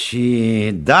 da.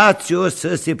 Și dați-o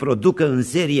să se producă în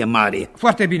serie mare.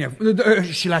 Foarte bine.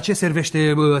 Și la ce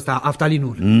servește ăsta,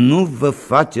 aftalinul? Nu vă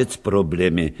faceți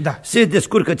probleme. Da. Se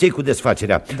descurcă cei cu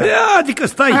desfacerea. Da. Adică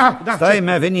stai,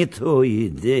 mi-a venit o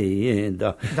idee.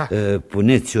 Da.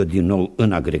 Puneți-o din nou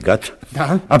în agregat.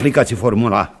 Da. Aplicați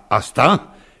formula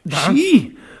asta. Da.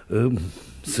 Și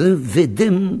să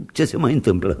vedem ce se mai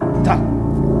întâmplă. Da.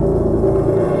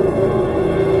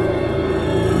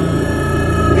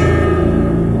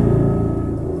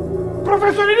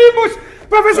 Profesor Nimbus!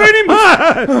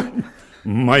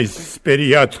 M-ai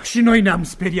speriat. Și noi ne-am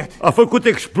speriat. A făcut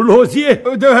explozie?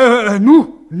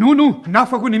 Nu, n-a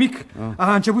făcut nimic.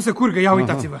 A început să curgă, ia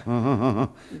uitați-vă.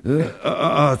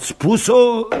 Ați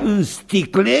pus-o în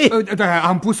sticle? Da,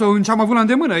 am pus-o în ce am avut la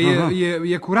îndemână.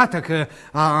 E curată, că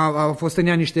a fost în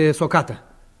ea niște socată.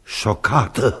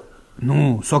 Șocată?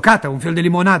 Nu, socată, un fel de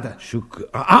limonadă.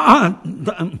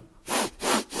 Da.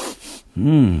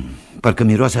 Parcă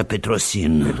miroase a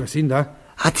petrosin. Petrosin, da.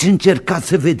 Ați încercat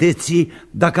să vedeți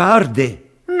dacă arde?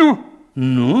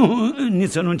 Nu, nici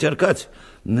să nu încercați.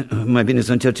 Mai bine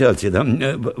să încerce alții, da?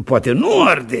 Poate nu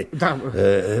arde. Da.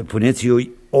 Puneți-i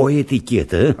o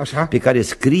etichetă. Așa? Pe care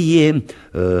scrie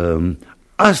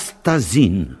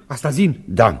astazin. Astazin?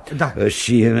 Da.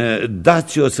 Și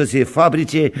dați-o să se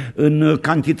fabrice în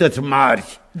cantități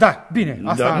mari. Da, bine.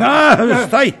 Asta... Da,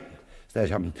 stai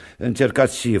așa,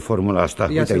 încercați și formula asta.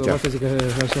 Uite aici.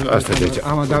 Asta de aici.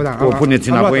 O puneți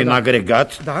înapoi în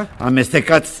agregat,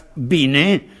 amestecați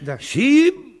bine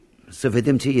și să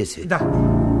vedem ce iese. Da.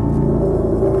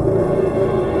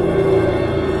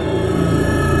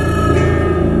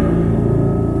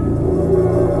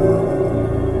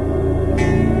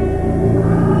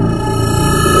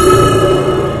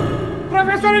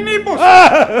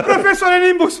 Profesore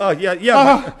Nimbus!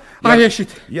 A ieșit.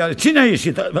 Cine a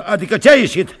ieșit? Adică ce a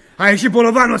ieșit? A ieșit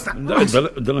bolovanul ăsta.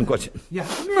 Dă-l încoace.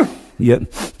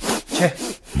 Ce?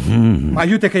 Mai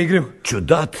iute că e greu.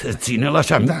 Ciudat, ține-l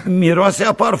așa. Miroase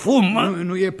a parfum.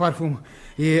 Nu e parfum.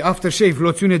 E aftershave,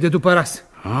 loțiune de după ras.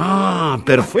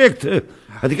 Perfect.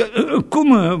 Adică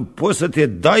cum poți să te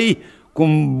dai cu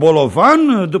un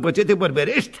bolovan după ce te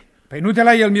bărberești? Păi nu de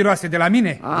la el miroase, de la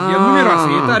mine. El nu miroase,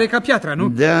 e tare ca piatra, nu?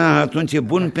 Da, atunci e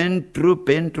bun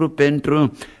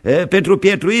pentru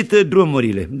pietruit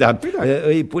drumurile. Da,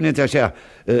 îi puneți așa,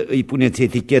 îi puneți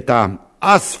eticheta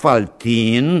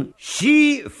asfaltin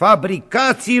și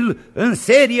fabricați-l în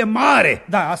serie mare.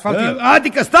 Da, asfaltin.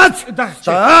 Adică stați! Da,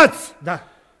 stați! Da.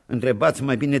 Întrebați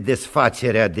mai bine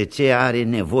desfacerea de ce are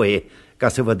nevoie, ca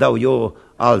să vă dau eu o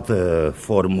altă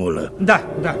formulă. Da.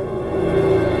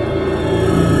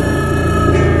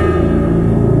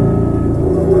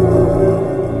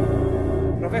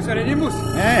 Profesore Nimbus.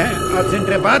 Ați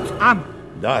întrebat? Am.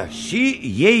 Da,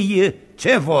 și ei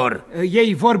ce vor?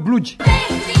 Ei vor blugi.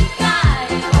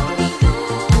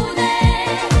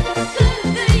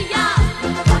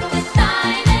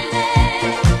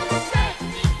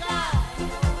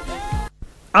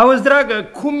 Auzi, dragă,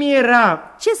 cum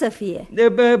era? Ce să fie?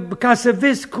 Ca să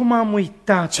vezi cum am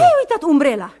uitat. Ce ai uitat,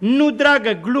 umbrela? Nu,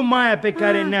 dragă, gluma aia pe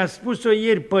care ne-a spus-o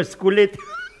ieri Păsculet.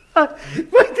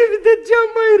 Uite, de-aia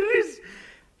mai râs.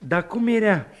 Dar cum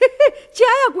era? Ce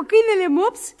aia cu câinele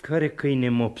mops? Care câine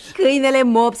mops? Câinele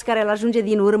mops care îl ajunge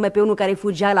din urmă pe unul care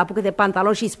fugea la apucă de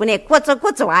pantalon și îi spune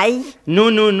coțu, ai?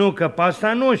 Nu, că pe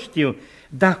asta nu știu.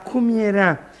 Dar cum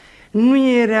era? Nu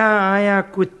era aia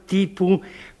cu tipul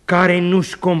care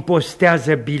nu-și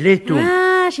compostează biletul?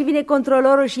 Și vine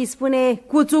controlorul și îi spune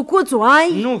cuțu,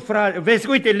 ai? Nu, frate, vezi,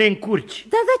 uite, le încurci.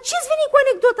 Dar ce-ți veni cu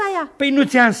anecdota aia? Păi nu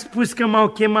ți-am spus că m-au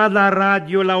chemat la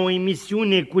radio la o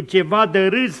emisiune cu ceva de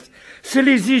râs? Să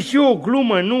le zic și eu o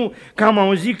glumă, nu? Că am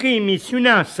auzit că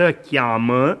emisiunea se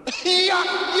cheamă...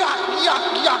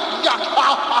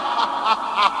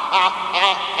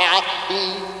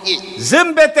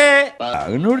 Zâmbete!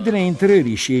 În ordinea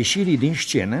intrării și ieșirii din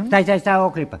scenă... Stai o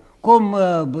clipă. Cum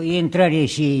intrării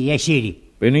și ieșirii?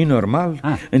 Păi nu-i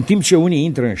normal? În timp ce unii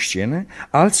intră în scenă,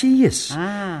 alții ies.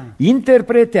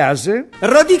 Interpretează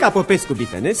Rodica Popescu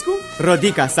Bitănescu,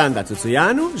 Rodica Sanda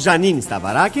Țuțuianu, Jeanine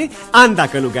Stavarache, Unda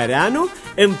Călugăreanu,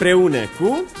 împreună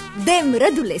cu Dem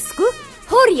Rădulescu,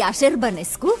 Horia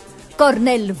Șerbănescu,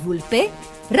 Cornel Vulpe,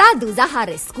 Radu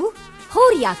Zaharescu,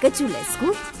 Horia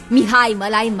Căciulescu, Mihai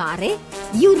Mare,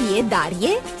 Iurie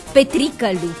Darie, Petrică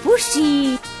Lupu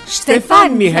și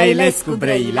Ștefan Mihăilescu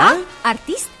M-Brăila,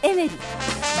 artist emerit.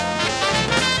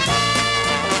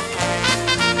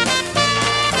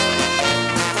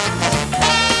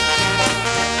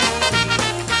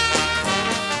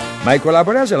 Mai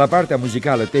colaborează la partea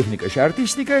muzicală, tehnică și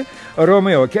artistică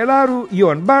Romeo Chelaru,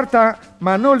 Ion Barta,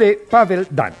 Manole, Pavel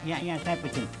Dan. Ia stai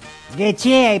puțin. De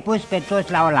ce ai pus pe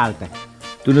toți la oaltă?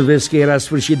 Tu nu vezi că era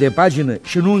sfârșit de pagină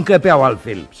și nu încăpeau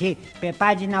altfel? Și pe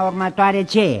pagina următoare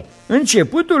ce e?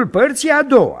 Începutul părții a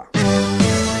doua.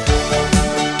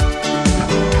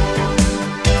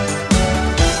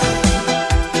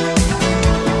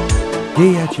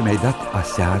 Cheia ce mi-ai dat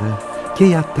aseară,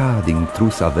 cheia ta din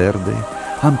trusa verde,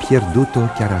 am pierdut-o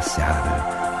chiar aseară.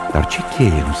 Dar ce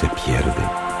cheie nu se pierde?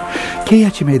 Cheia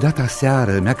ce mi-ai dat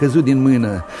aseară mi-a căzut din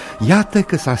mână. Iată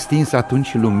că s-a stins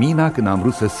atunci lumina când am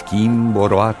vrut să schimb o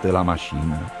roată la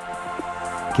mașină.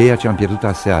 Cheia ce am pierdut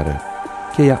aseară,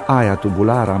 cheia aia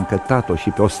tubulară, am cătat-o și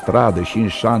pe o stradă și în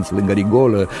șanț lângă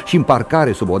rigolă și în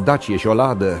parcare sub o dacie și o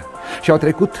ladă. Și-au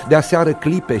trecut de aseară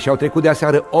clipe, și-au trecut de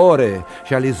aseară ore,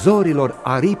 și ale zorilor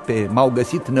aripe m-au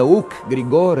găsit năuc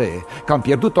Grigore. Că am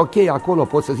pierdut o cheie acolo,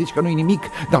 poți să zici că nu-i nimic,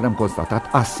 dar am constatat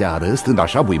aseară, stând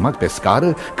așa buimat pe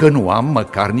scară, că nu am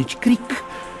măcar nici cric.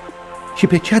 Și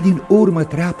pe cea din urmă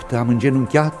treaptă am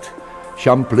îngenunchiat și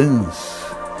am plâns,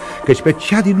 căci pe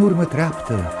cea din urmă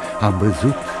treaptă am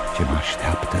văzut ce mă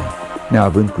așteaptă,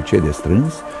 neavând cu ce de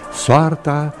strâns,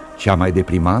 soarta cea mai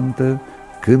deprimantă,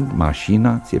 când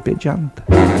mașina ți-e pe geantă.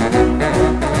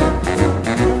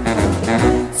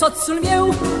 Soțul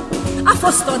meu a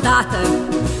fost odată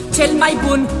cel mai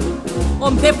bun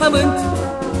om pe pământ.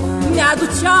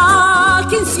 Ne-aducea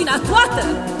chensina toată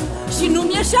și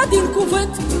nu-mi ieșea din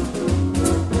cuvânt.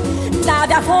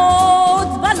 N-avea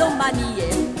fotbalomanie,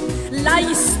 la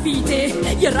ispite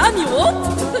era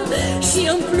miop și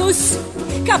în plus,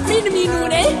 ca prin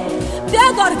minune, bea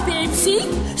doar Pepsi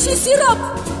și sirop.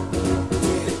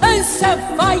 Însă,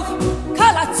 vai, ca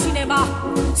la cinema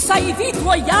s-a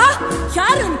ivit-o ea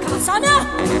chiar în casa mea.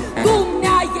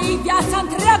 Dumnea ei viața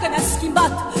întreagă mi-a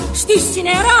schimbat. Știți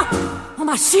cine era? O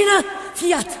mașină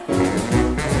fiat!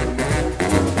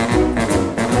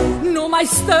 Nu mai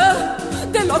stă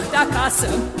deloc de acasă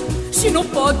și nu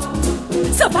pot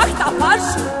să fac tapaj,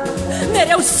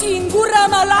 mereu singură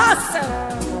mă lasă,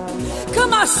 că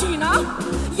mașina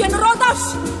e în rodaș.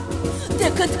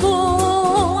 Decât cu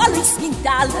a lui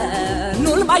sminteală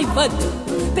nu-l mai văd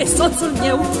pe soțul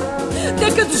meu,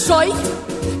 decât joi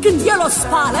când el o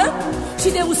spală și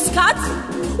de uscat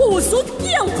o usut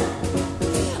eu.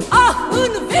 Ah,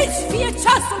 în veci fie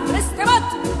ceasul blestemat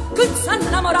când s-a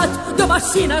enamorat de o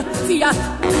mașină Fiat.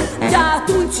 De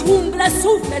atunci umblă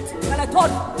suflet călător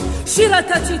și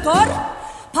rătăcitor,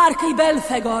 parcă-i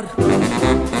Belfegor.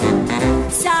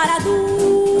 Seara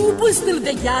după stâl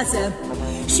veghează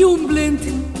și umblând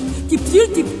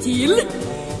tiptil,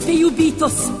 pe iubit o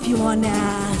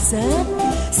spionează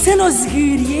să n-o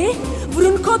zgârie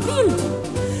vreun copil.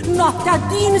 Noaptea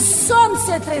din somn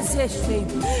se trezește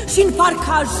și în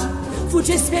parcaj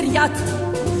fuge speriat,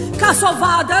 ca să o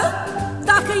vadă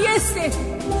dacă este,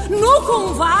 nu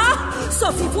cumva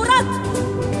s-o fi furat.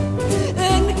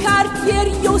 În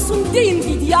cartier eu sunt de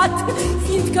invidiat,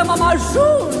 fiindcă m-am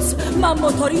ajuns, m-am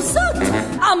motorizat,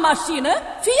 am mașină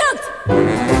Fiat.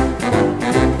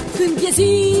 Când e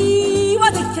ziua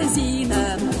de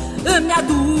chezină, îmi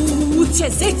aduce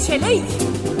 10 lei.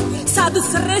 S-a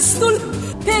dus restul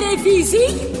pe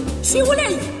revizii și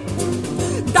ulei.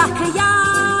 Dacă i-a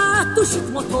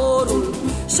tușit motorul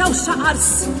și-au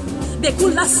ars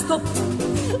becul la stop,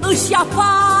 își ia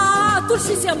patul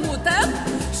și se mută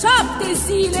 7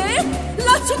 zile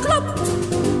la ciclop.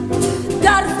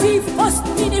 Dar fi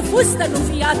fost bine fustă, nu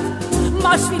Fiat,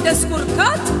 m-aș fi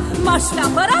descurcat, m-aș fi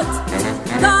apărat.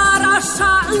 Dar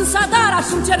așa în zadar aș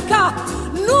încerca,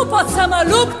 nu pot să mă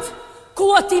lupt cu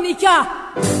o tinichea.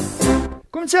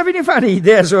 Cum ți-a venit, Fane,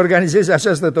 ideea să organizezi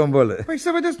această tombolă? Păi să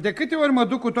vedeți, de câte ori mă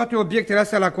duc cu toate obiectele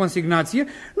astea la consignație,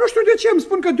 nu știu de ce îmi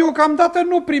spun că deocamdată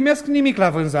nu primesc nimic la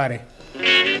vânzare.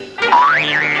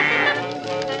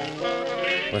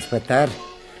 Ospătar,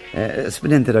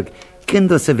 spune-mi, te rog,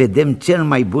 când o să vedem cel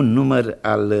mai bun număr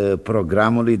al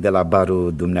programului de la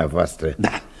barul dumneavoastră? Da,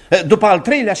 după al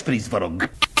 3-lea șpriț, vă rog.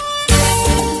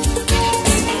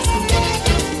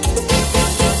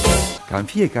 Ca în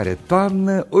fiecare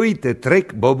toamnă, uite,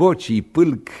 trec bobocii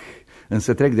pâlc,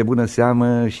 însă trec de bună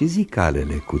seamă și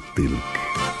zicalele cu tâlc.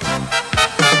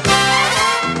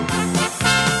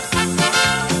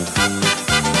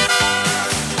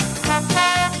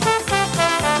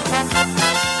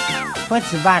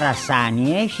 Poți vara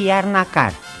sanie și iarna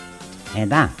car. E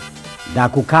da, dar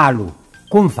cu calul,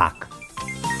 cum fac?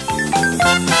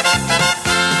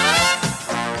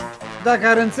 Dacă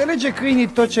ar înțelege câinii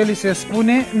tot ce li se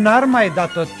spune, n-ar mai da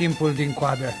tot timpul din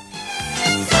coadă.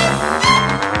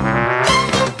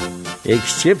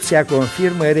 Excepția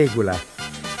confirmă regula.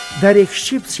 Dar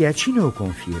excepția cine o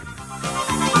confirmă?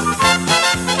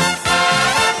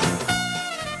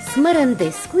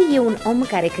 Smărândescu e un om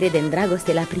care crede în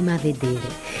dragoste la prima vedere.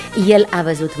 El a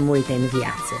văzut multe în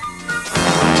viață.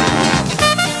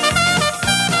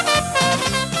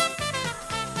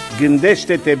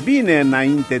 Gândește-te bine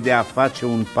înainte de a face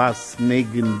un pas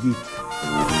negândit.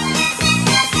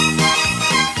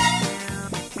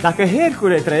 Dacă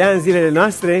Hercule trăia în zilele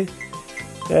noastre,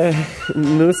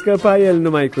 nu scăpa el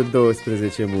numai cu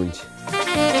 12 munci.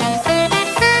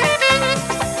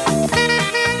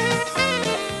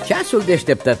 Ceasul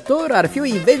deșteptător ar fi o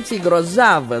invenție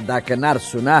grozavă dacă n-ar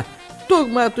suna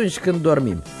tocmai atunci când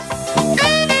dormim.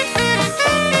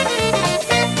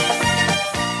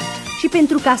 Și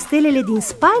pentru castelele din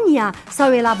Spania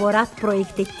s-au elaborat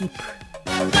proiecte tip.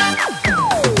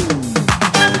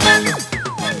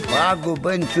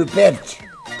 Pagubă-n ciuperci,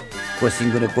 cu o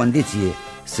singură condiție,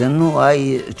 să nu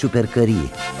ai ciupercărie.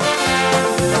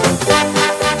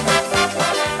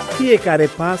 Fiecare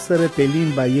pasăre pe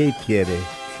limba ei piere.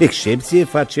 Excepție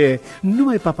face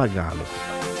numai papagalul.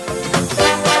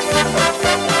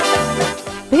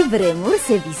 Pe vremuri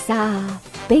se visa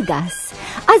Pegas,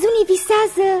 azi unii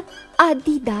visează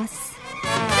Adidas.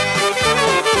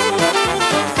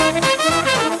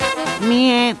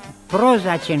 Mie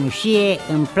proza cenușie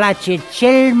îmi place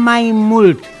cel mai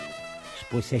mult,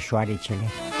 spuse șoarecele.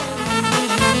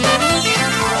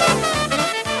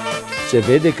 Se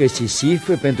vede că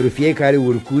Sisif pentru fiecare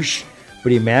urcuș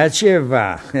primea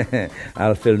ceva,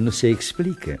 altfel nu se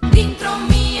explică. Dintr-o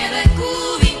mie de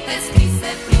cuvinte scrise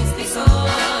prin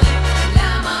scrisori,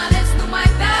 le-am ales numai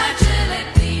pe acele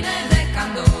pline de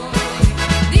candori.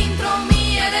 Dintr-o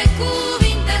mie de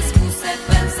cuvinte spuse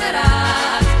pe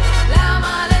înserat, le-am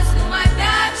ales numai pe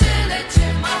acele ce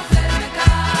m-au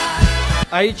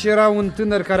fermecat. Aici era un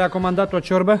tânăr care a comandat o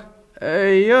ciorbă?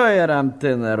 Eu eram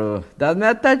tânărul, dar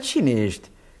dumneata cine ești?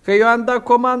 Că eu am dat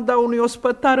comanda unui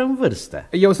ospătar în vârstă.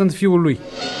 Eu sunt fiul lui.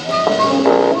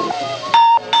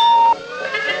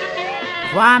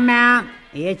 Foamea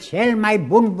e cel mai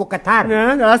bun bucătar.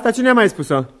 Da, asta cine a mai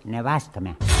spus-o? Nevastă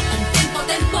mea.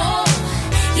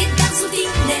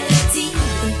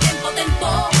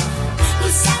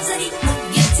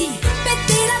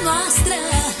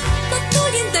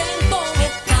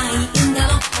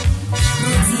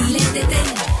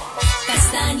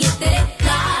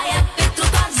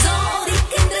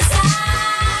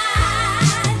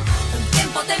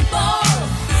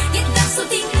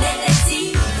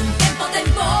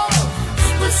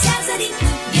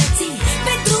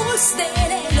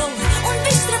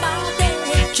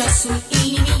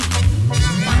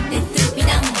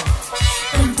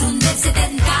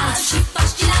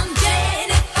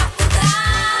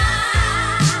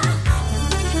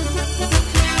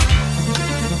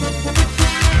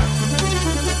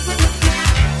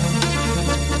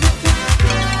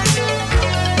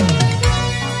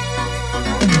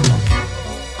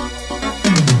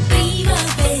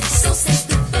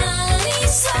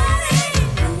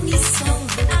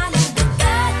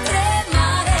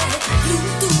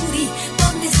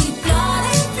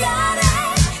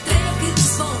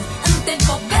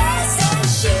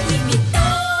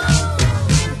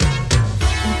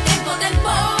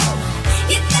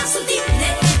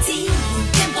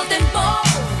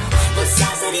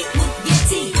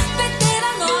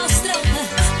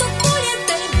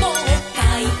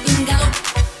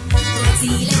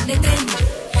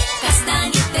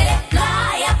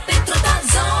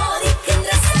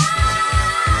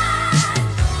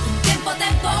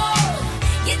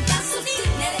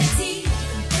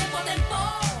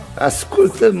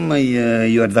 Ascultă-mă,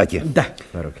 Iordache. Da,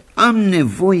 vă rog. Am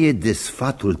nevoie de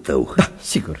sfatul tău. Da,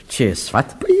 sigur. Ce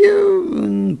sfat? Păi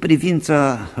în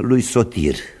privința lui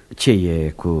Sotir. Ce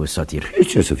e cu Sotir?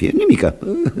 Ce să fie? Nimica.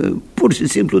 Pur și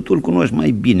simplu tu îl cunoști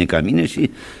mai bine ca mine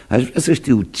și aș vrea să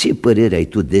știu ce părere ai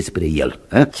tu despre el.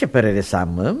 A? Ce părere să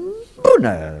am?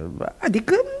 Bună,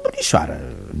 adică bunișoară.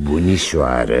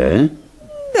 Bunișoară?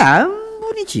 Da,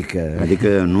 bunicică. Adică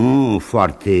nu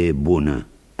foarte bună.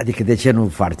 Adică de ce nu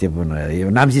foarte bună? Eu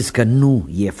n-am zis că nu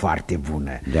e foarte bună.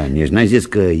 Da, nici n-ai zis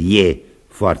că e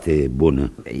foarte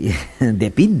bună.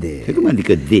 Depinde. Cum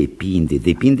adică depinde?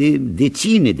 Depinde de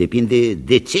cine? Depinde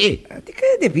de ce? Adică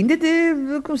depinde de,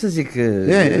 cum să zic,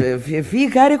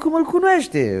 fiecare cum îl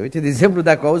cunoaște. Uite, de exemplu,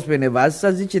 dacă auzi pe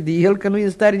nevastă, zice de el că nu e în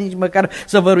stare nici măcar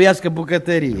să văruiască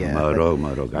bucătărie.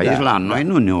 Mă rog. Aici la noi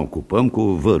nu ne ocupăm cu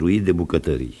văruit de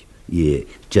bucătării. E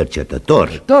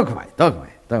cercetător. Tocmai.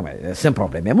 Sunt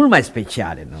probleme mult mai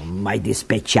speciale, mai de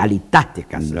specialitate,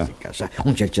 ca să zic așa.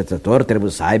 Un cercetător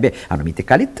trebuie să aibă anumite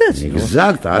calități.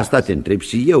 Exact, asta te întreb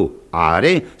și eu.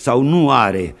 Are sau nu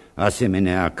are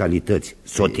asemenea calități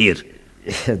Sotir?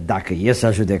 Dacă e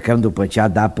să judecăm după ce a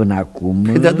dat până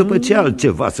acum... Dar după ce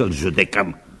altceva să-l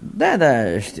judecăm? Da,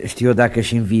 știu eu dacă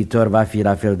și în viitor va fi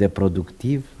la fel de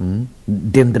productiv,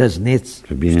 de îndrăzneț.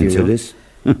 Bineînțeles.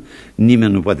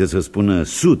 Nimeni nu poate să spună 100%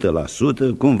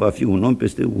 cum va fi un om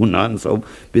peste un an sau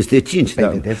peste 5.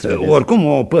 Vedeți. Oricum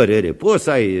o părere poți să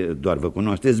ai, doar vă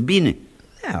cunoașteți bine.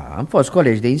 Da, am fost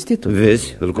colegi de institut.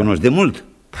 Vezi, îl cunoști de mult.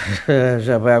 Și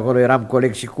apoi acolo eram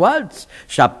coleg și cu alți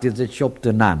 78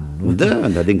 în an. Da,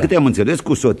 dar din câte am înțeles,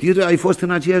 cu Sotir ai fost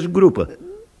în aceeași grupă.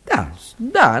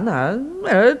 Da,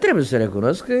 trebuie să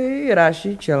recunosc că era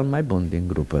și cel mai bun din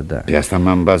grupă, da. Pe asta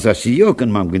m-am bazat și eu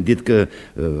când m-am gândit că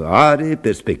are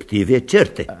perspective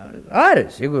certe. Are,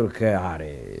 sigur că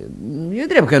are. Eu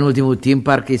drept că în ultimul timp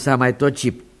parcă i s-a mai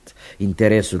tocit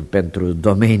interesul pentru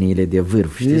domeniile de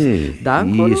vârf, știți?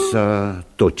 I s-a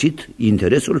tocit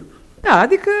interesul? Da,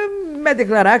 adică mi-a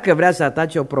declarat că vrea să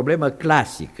atace o problemă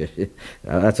clasică.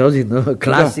 Ați auzit, nu?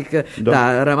 Clasică,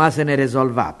 dar rămasă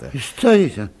nerezolvată.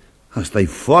 Stai, asta e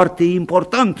foarte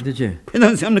important. De ce? Păi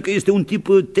înseamnă că este un tip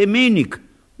temenic.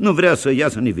 Nu vrea să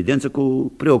iasă în evidență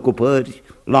cu preocupări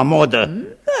la modă.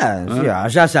 Da,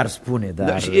 așa s-ar spune, dar...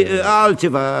 Da, și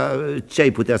altceva, ce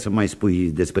ai putea să mai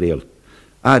spui despre el?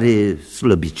 Are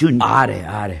slăbiciuni?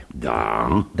 Are.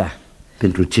 Da.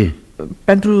 Pentru ce?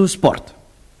 Pentru sport.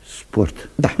 Sport?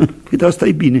 Da. Păi de asta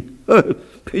e bine.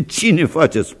 Pe cine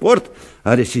face sport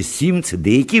are și simț de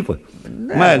echipă.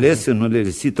 Mai ales în unele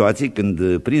situații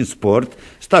când prin sport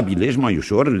stabilești mai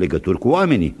ușor legături cu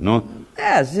oamenii, nu?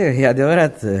 Da, e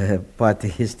adevărat,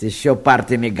 poate este și o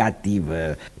parte negativă.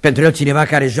 Pentru el cineva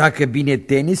care joacă bine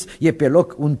tenis e pe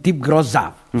loc un tip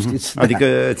grozav, știți? Adică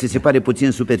ți se pare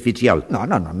puțin superficial? Nu,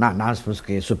 n-am spus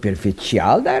că e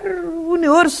superficial, dar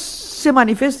uneori se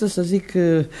manifestă, să zic,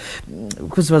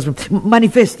 cum să vă spun,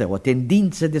 manifestă o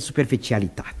tendință de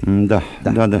superficialitate. Da,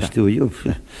 știu eu.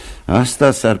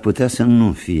 Asta s-ar putea să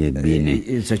nu fie bine.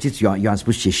 Să știți, eu am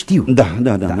spus ce știu. Da,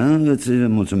 îți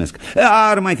mulțumesc.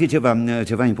 Ar mai fi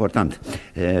ceva important.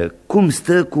 Cum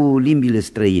stă cu limbile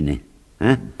străine?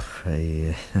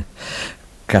 Păi,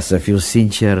 ca să fiu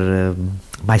sincer,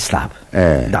 mai slab.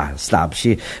 Da, slab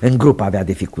și în grup avea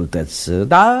dificultăți.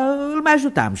 Dar îl mai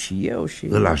ajutam și eu și...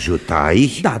 Îl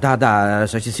ajutai? Da,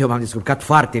 să știți, eu m-am descurcat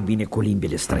foarte bine cu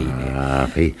limbile străine.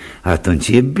 Păi atunci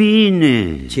e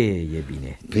bine. Ce e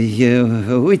bine? Păi,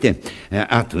 uite,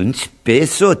 atunci pe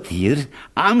sotir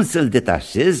am să-l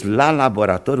detașez la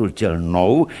laboratorul cel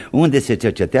nou, unde se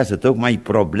cercetează tocmai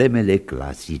problemele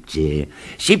clasice.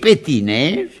 Și pe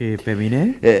tine... Și pe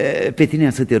mine? Pe tine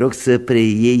am să te rog să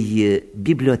preiei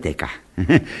biblioteca.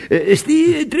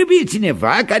 Știi, trebuie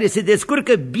cineva care se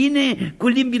descurcă bine cu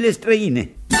limbile străine.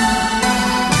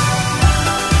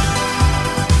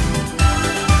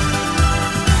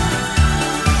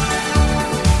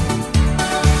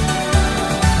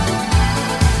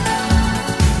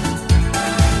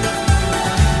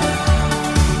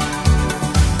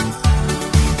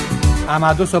 Am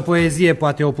adus o poezie,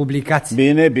 poate o publicați.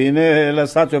 Bine,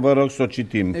 lăsați-o, vă rog, să o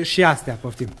citim. Și astea,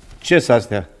 poftim. Ce-s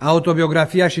astea?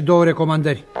 Autobiografia și 2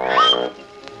 recomandări.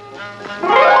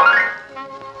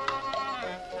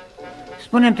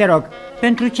 Spune-mi, te rog,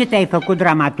 pentru ce te-ai făcut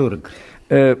dramaturg?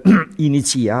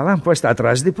 Inițial am fost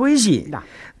atras de poezie,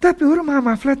 dar pe urmă am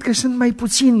aflat că sunt mai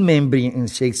puțini membri în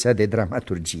secția de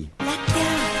dramaturgie. La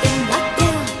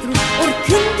teatru,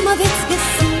 oricând mă veți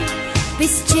găsi, pe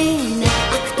scenă,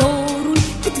 actorul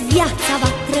cât viața va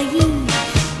trăi.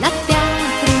 La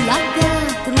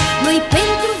teatru, noi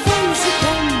pentru voi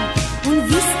jucăm, un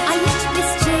vis aici pe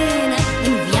scenă,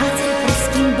 în viață îl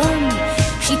preschimbăm.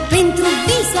 Și pentru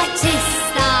visul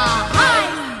acesta, hai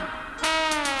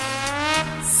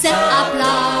să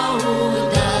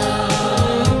aplaudăm.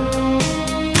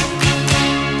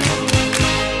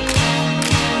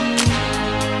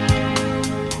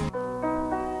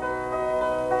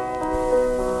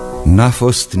 N-a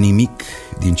fost nimic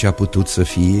din ce a putut să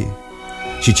fie,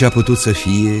 și ce a putut să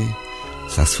fie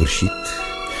s-a sfârșit.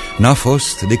 N-a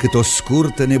fost decât o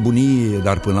scurtă nebunie,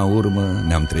 dar până la urmă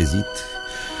ne-am trezit.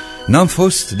 N-am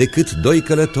fost decât 2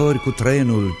 călători cu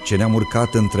trenul, ce ne-am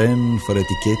urcat în tren fără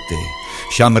tichete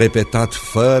și am repetat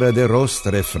fără de rost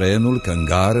refrenul că în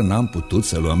gară n-am putut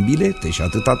să luăm bilete și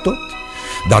atâta tot.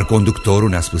 Dar conductorul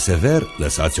ne-a spus sever,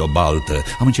 lăsați o baltă.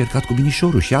 Am încercat cu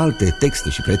binișorul și alte texte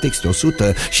și pretexte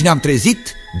 100 și ne-am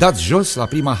trezit dați jos la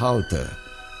prima haltă.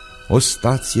 O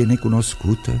stație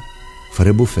necunoscută,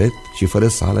 fără bufet și fără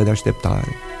sală de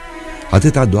așteptare.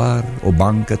 Atâta doar o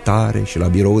bancă tare și la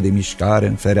birou de mișcare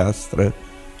în fereastră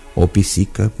o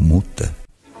pisică mută.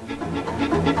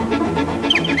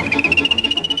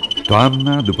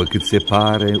 Toamna, după cât se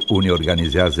pare, unii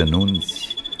organizează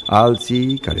nunți,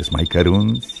 alții, care-s mai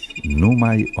cărunți,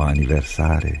 numai o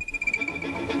aniversare.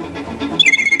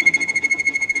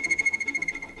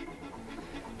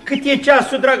 Cât e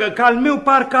ceasul, dragă, că al meu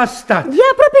parcă a stat. E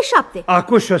aproape 7.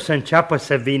 Acum și o să înceapă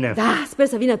să vină. Da, sper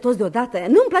să vină toți deodată.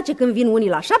 Nu-mi place când vin unii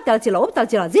la 7, alții la 8,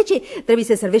 alții la 10. Trebuie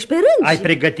să servești pe rând. Ai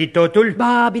pregătit totul?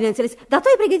 Ba, bineînțeles. Dar tu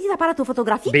ai pregătit aparatul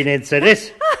fotografic? Bineînțeles.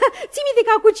 Ții minte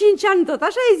că cu 5 ani tot,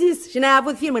 așa ai zis. Și n-ai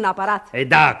avut film în aparat. Ei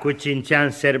da, cu 5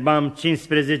 ani serbam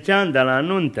 15 ani de la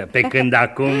nuntă. Pe când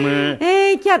acum...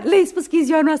 Ei, chiar le-ai spus că e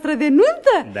ziua noastră de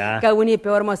nuntă? Da. Că unii pe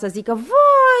urmă să zică,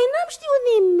 vai, n-am știut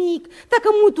nimic. Dacă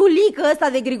mutulică ăsta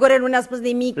de Grigore nu ne-a spus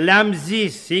nimic. Le-am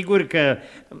zis, sigur că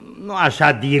nu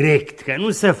așa direct, că nu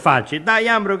se face. Dar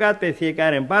i-am rugat pe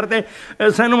fiecare în parte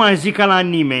să nu mai zică la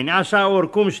nimeni. Așa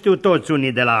oricum știu toți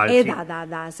unii de la alții. E,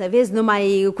 da, să vezi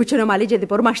numai cu ce ne alege de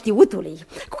pe urma știutului.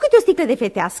 Cu câte o sticlă de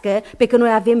fetească, pe că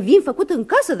noi avem vin făcut în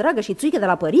casă, dragă, și țuică de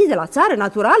la părinți, de la țară,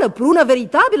 naturală, prună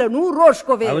veritabilă, nu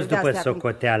roșcove. Auzi, după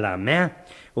socoteala mea,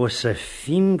 o să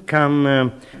fim cam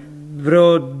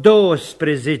vreo 12-14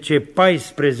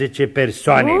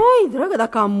 persoane. Oi, dragă, dar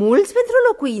cam mulți pentru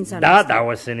locuința noastră. Da,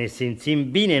 o să ne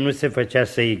simțim bine, nu se făcea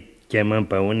să-i chemăm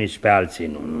pe unii și pe alții,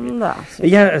 nu. Da.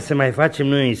 Ia să mai facem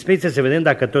noi o inspecție, să vedem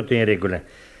dacă totul e în regulă.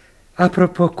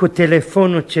 Apropo, cu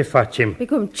telefonul ce facem? Păi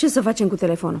cum, ce să facem cu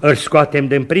telefonul? Îl scoatem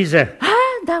din priză?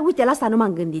 Da, uite, la asta nu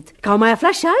m-am gândit. Că au mai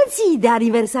aflat și alții de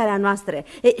aniversarea noastră.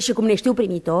 Și cum ne știu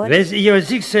primitori... Vezi, eu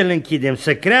zic să-l închidem,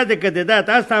 să creadă că de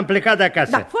data asta am plecat de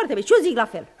acasă. Da, foarte bine, și eu zic la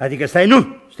fel. Adică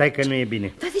stai că nu e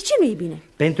bine. Dar de ce nu e bine?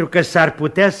 Pentru că s-ar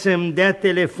putea să-mi dea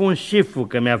telefon șeful,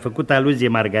 că mi-a făcut aluzie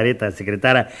Margareta,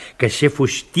 secretara, că șeful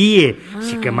știe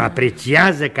și că mă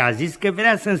apreciază, că a zis că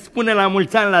vrea să-mi spună la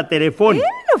mulți ani la telefon.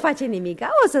 Nu face nimic,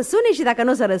 o să sune și dacă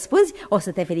nu o să răspunzi, o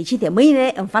să te felicite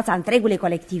mâine în fața întregului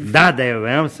colectiv. Da, dar eu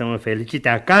vreau să mă felicite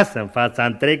acasă în fața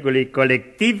întregului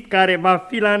colectiv care va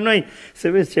fi la noi. Să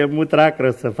vezi ce mutracră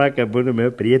o să facă bunul meu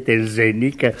prieten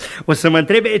Jeanică. O să mă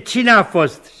întrebe cine a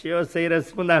fost și eu să-i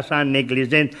răspund așa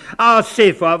neglijent.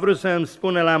 Șeful a vrut să îmi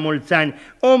spună la mulți ani,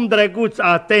 om drăguț,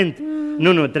 atent.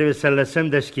 Nu, trebuie să-l lăsăm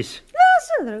deschis.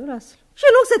 Lasă, drăguț. Și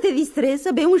în loc să te distrezi, să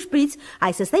bei un șpriț,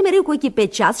 hai să stai mereu cu ochii pe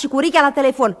ceas și cu urechea la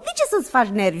telefon. De ce să-ți faci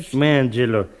nervi?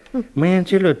 Măi,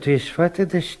 Angelo, tu ești fată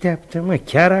deșteaptă, mă,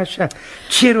 chiar așa.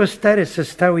 Ce rost are să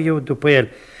stau eu după el?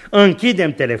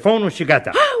 Închidem telefonul și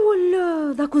gata.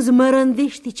 Aoleu, dar cu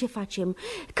zmărândești ce facem?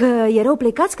 Că erau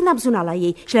plecați când am sunat la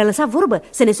ei și le-a lăsat vorbă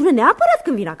să ne sune neapărat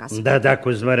când vin acasă. Da, cu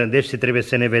zmărândești trebuie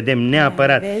să ne vedem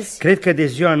neapărat. Cred că de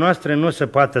ziua noastră nu o să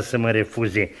poată să mă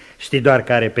refuze. Știi doar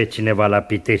că are pe cineva la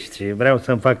Pitești și vreau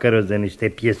să-mi facă rost de niște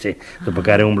piese după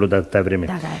care umblu de atâta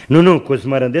vreme. Nu, cu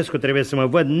Zmărândescu trebuie să mă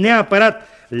văd neapărat.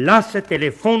 Lasă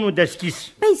telefonul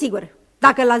deschis. Păi sigur.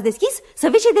 Dacă l-ați deschis, să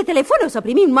vezi ce de telefon o să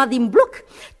primim numai din bloc.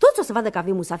 Toți o să vadă că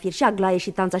avem musafir și Aglaie și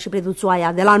Tanța și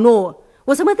Preduțoaia de la 9.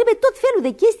 O să mă întrebe tot felul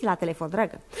de chestii la telefon,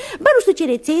 dragă. Ba nu știu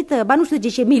ce rețetă, ba nu știu de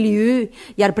ce milieu.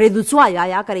 Iar Preduțoaia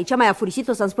aia, care e cea mai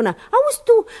afurisită, o să-mi spună: auzi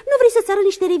tu, nu vrei să-ți arăt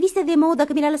niște reviste de modă,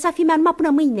 că mi le-a lăsat fimea numai până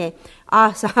mâine?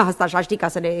 Asta așa știi, ca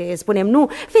să ne spunem nu.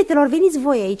 Fetelor, veniți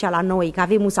voi aici la noi, că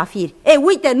avem musafiri.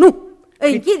 Uite, nu!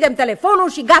 Închidem telefonul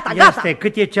și gata. Stai,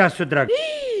 cât e ceasul, drag?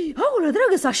 Aolă,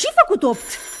 dragă, s-a și făcut 8.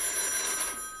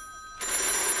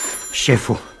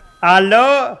 Șeful. Alo,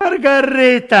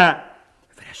 Margareta.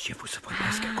 Vrea șeful să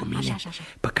vorbească cu mine. Așa.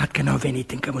 Păcat că n-au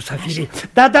venit încă musafirii.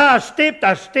 Da,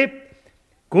 aștept.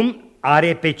 Cum,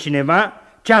 are pe cineva?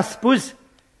 Ce-a spus?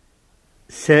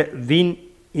 Să vin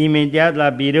imediat la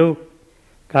birou,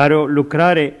 că are o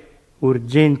lucrare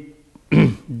urgent.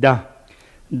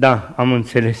 Da, am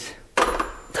înțeles.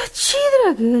 Dar ce,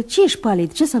 dragă? Ce ești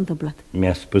palid? Ce s-a întâmplat?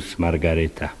 Mi-a spus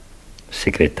Margareta,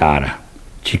 secretara,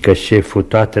 ci că șeful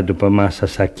toată după masa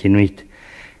s-a chinuit,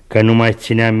 că nu mai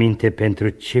ținea minte pentru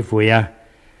ce voia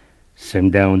să-mi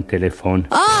dea un telefon.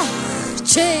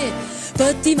 Ce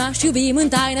pătimaș iubim în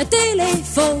taină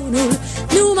telefonul.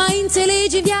 Nu mai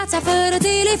înțelegi în viața fără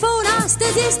telefon.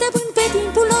 Astăzi e stăpân pe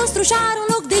timpul nostru și are un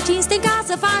loc de cinste în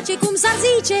casă, face cum s-ar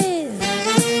zice.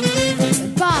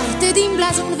 Parte din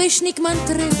blazon veșnic mă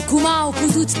întreb cum au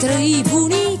putut trăi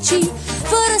bunicii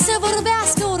fără să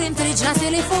vorbească ore întregi la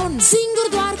telefon, singur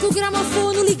doar cu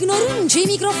gramofonul, ignorând ce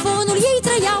microfonul. Ei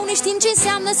trăiau neștiind ce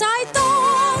înseamnă să ai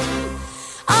ton.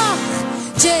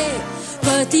 Ce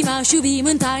pătimaș iubim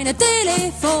în taină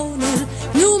telefonul.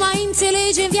 Nu mai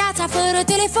înțelegem viața fără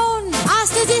telefon.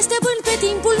 Astăzi este stăpân pe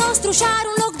timpul nostru și are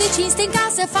un loc de cinste în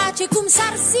casă, face cum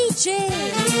s-ar zice.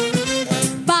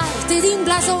 Parte din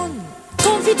blazon,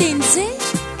 confidențe,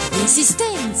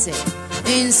 insistențe,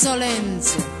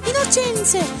 insolențe,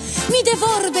 inocențe, mii de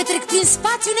vorbe trec prin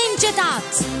spațiu neîncetat.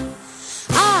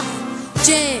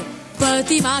 Ce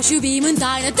pătimaș iubim în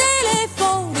taină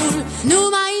telefonul. Nu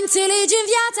mai înțelegem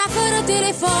viața fără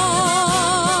telefon.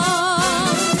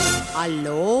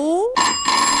 Alo?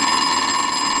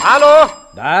 Alo?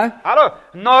 Da? Alo,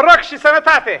 noroc și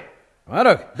sănătate! Mă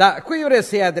rog, dar cui vreți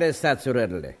să-i adresați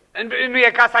urările? Nu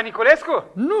e casa Niculescu?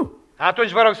 Nu.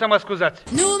 Atunci vă rog să mă scuzați.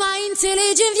 Nu mai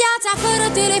înțelegem viața fără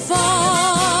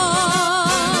telefon.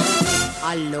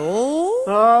 Alo?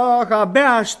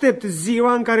 Abia aștept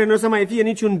ziua în care nu o să mai fie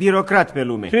niciun birocrat pe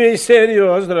lume. Fii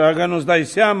serios, dragă, nu-ți dai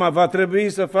seama, va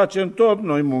trebui să facem tot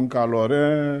noi munca lor.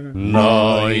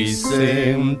 Noi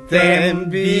suntem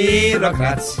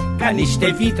birocrați, ca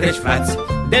niște vitreși frați,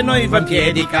 de noi vă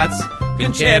împiedicați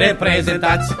când ce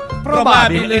reprezentați,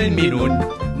 probabil în minuni.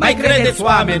 Mai credeți,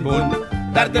 oameni buni,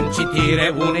 dar dăm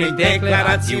citire unei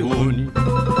declarațiuni.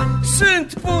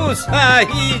 Sunt pus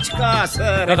aici ca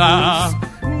să refuz,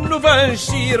 nu vă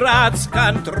înșirați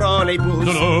ca în troleibuz,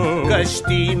 căci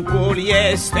timpul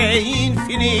este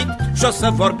infinit și o să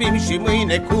vorbim și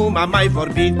mâine cum am mai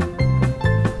vorbit.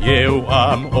 Eu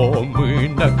am o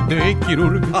mână de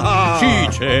chirurg și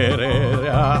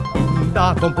cererea îmi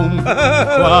dat-o în pumn. Cu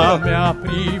a mea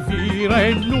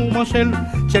privire nu mă înșel,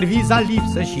 cer viza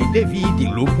lipsă și devii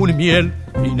din lupul miel.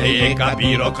 Bine e ca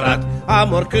birocrat,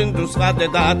 am oricând un sfat de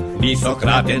dat, nici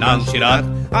Socrate n-am șirat.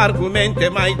 Argumente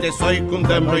mai de soi, cum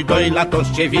dăm noi doi la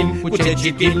toți ce vin, cu ce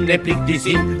citim ne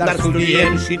plictisim, dar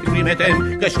studiem și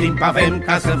trimetem, că timp avem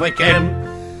ca să vă chem.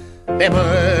 Pe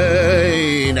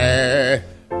mâine,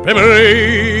 pe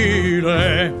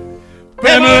mâine, pe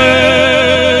mâine.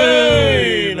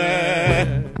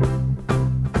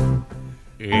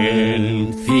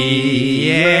 În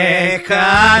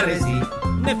fiecare zi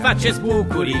ne faceți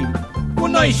bucurii, cu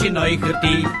noi și noi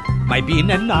hârtii, mai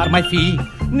bine n-ar mai fi.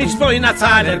 Nici voi n-ați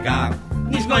alerga,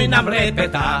 nici noi n-am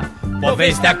repeta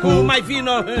povestea cu mai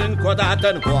vino încă o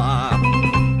dată în coa.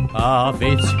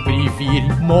 Aveți priviri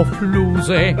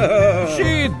mofluze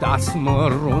și dați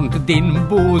mărunt din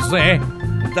buze,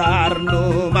 dar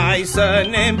numai să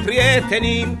ne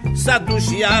împrietenim, să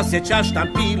aduci iase cea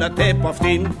ștampilă, te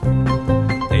poftim.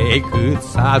 Decât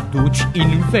să aduci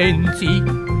invenții,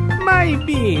 mai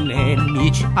bine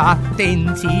nici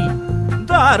atenții.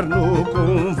 Dar nu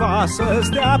cumva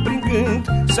să-ți dea prin gând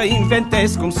să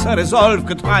inventezi cum să rezolvi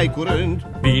cât mai curând.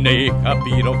 Bine e ca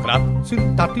birocrat,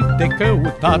 sunt atât de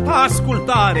căutat.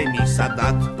 Ascultare mi s-a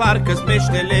dat, parcă-ți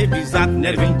meștele vizat.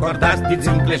 Nervi încordați, diți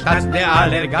încleștați de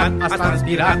alergat. Ați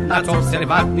transpirat, n-ați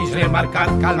observat, nici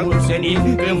remarcat că al mult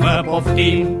senin când vă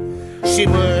poftim. Și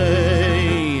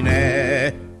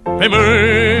mâine, pe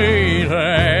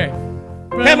mâine,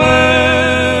 pe mâine.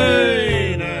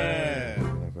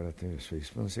 Să-i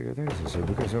spun secretarul să se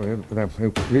ducă să...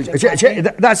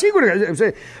 Da, sigur că...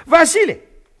 Vasile!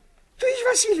 Tu ești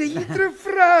Vasile, intră,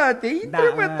 frate, intră,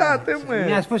 mă, tată, mă.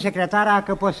 Mi-a spus secretara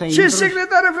că poți să intru. Ce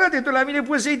secretară, frate? Tu la mine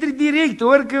poți să intri direct,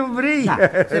 oricând vrei. Da,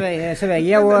 să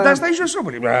vei, eu... Dar stai jos,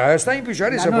 omule, stai în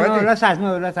picioare, se poate.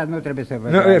 Nu, lăsați, nu trebuie să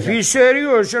vă... Fii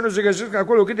serios, și nu se găsesc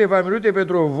acolo câteva minute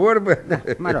pentru o vorbă.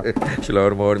 Mă rog. Și la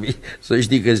urmă, să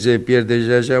știi că se pierde și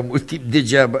așa mult timp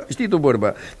degeaba. Știi tu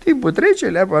vorba, timpul trece,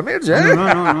 leapa merge.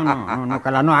 Nu, că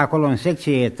la noi acolo în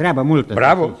secție e treabă multă.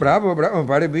 Bravo, îmi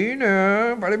pare bine,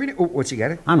 O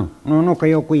țigară? Nu, că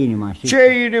eu cu inima, știi? Ce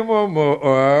inimă, mă,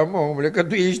 omule, că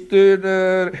tu ești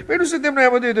tânăr. Păi nu suntem noi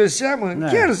amândoi de seamă? Da.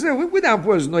 Chiar să, unde am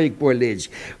fost noi colegi?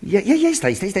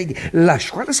 Stai, la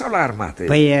școală sau la armată?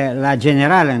 Păi la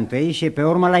general întâi și pe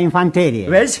urmă la infanterie.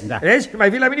 Vezi? Da. Vezi? Mai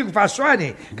vii la mine cu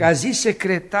fasoane, că a zis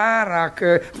secretara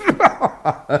că...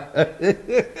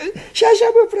 Și așa,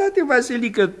 bă, frate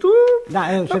Vasilică, tu...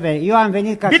 Da, să vezi, eu am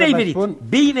venit ca să vă spun...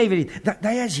 Bine ai venit. Da,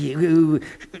 ia zi,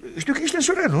 știu că ești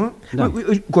însurat, nu? Da.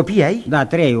 Copii ai? Da,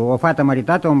 3, o fată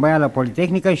măritată, un băiat la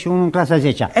Politehnică și unul în clasa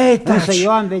 10-a. Însă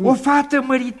eu am venit... O fată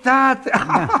măritată!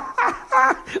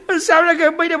 Da. Înseamnă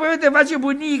că mâine te face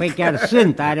bunic. Păi chiar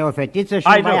are o fetiță și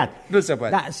un băiat. Nu se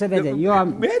poate. Da, se vede, eu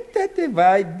am... Mete-te,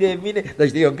 vai de mine. Dar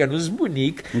știi, eu încă nu-s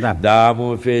bunic. Da, am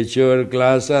un fecior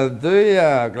clasa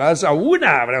 2-a, clasa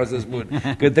 1-a, vreau să spun.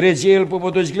 Când trece el pe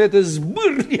motocicletă,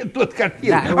 zbârnie tot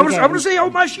cartierul. Am vrut să iau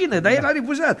o mașină, dar el a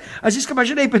refuzat. A zis că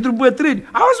mașina e pentru bătrâni.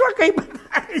 Auzi, mă,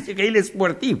 că el e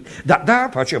sportiv. Da,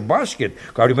 face basket,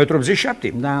 că are 1,87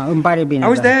 m. Da, îmi pare bine.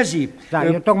 Auzi, de-aia zi. Da,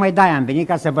 eu tocmai de-aia am venit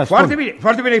ca să vă spun.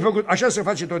 Foarte bine ai făcut, așa se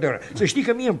face totdeauna. Să știi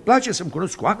că mie îmi place să-mi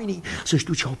cunosc oamenii, să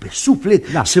știu ce au pe suflet,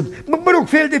 să, mă rog,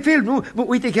 fel de fel, nu?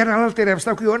 Uite, chiar alaltă am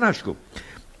stat cu Ionașcu.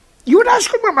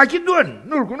 Ionașcu, mă, Machedon,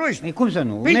 nu-l cunoști? Păi cum să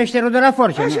nu? Meșterul de la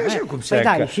Force. Așa, cum să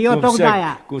da, și eu tot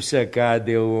de-aia. Cum să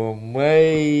cade o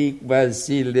măi,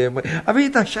 Vasile, măi. A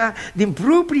venit așa, din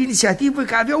proprie inițiativă,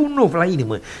 că avea un nou la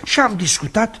inimă. Și am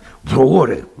discutat vreo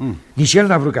oră. Nici el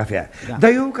n-a vrut cafea. Da.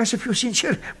 Dar eu, ca să fiu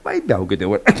sincer, mai beau câte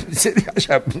ori.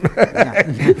 Așa. Da,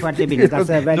 foarte bine, ca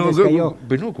să vedeți că eu...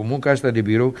 Păi nu, cu munca asta de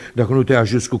birou, dacă nu te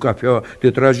ajuți cu cafea,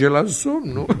 te trage la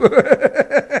somn, nu?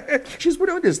 Și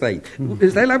spune, unde stai?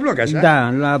 Stai la bloc, așa? Da,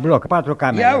 la bloc, 4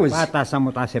 camere. Fata s-a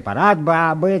mutat separat,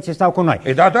 băieții stau cu noi.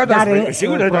 Da,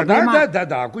 sigur,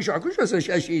 da, acum o să-și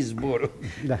ia și zborul.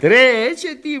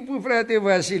 Trece timpul, frate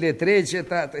Vasile, trece,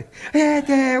 tată.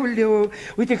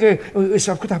 Uite că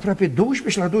s-a făcut aproape 12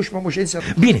 și la 12 moșența.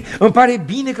 Bine, îmi pare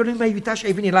bine că nu-i mai uita și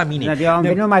ai venit la mine. Dar eu am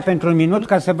venit numai pentru un minut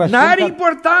ca să vă spun. N-are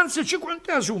importanță, ce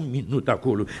contează un minut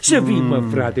acolo? Să vii, mă,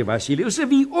 frate Vasile, să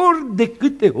vii ori de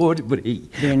câte ori vrei.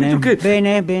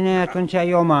 Bine, atunci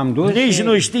eu m-am dus. Nici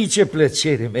nu știi ce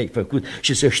plăcere mi-ai făcut.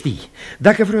 Și să știi,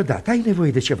 dacă vreodată ai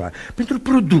nevoie de ceva pentru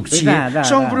producție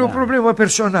sau vreo problemă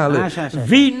personală,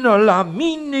 vină la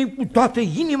mine cu toată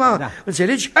inima.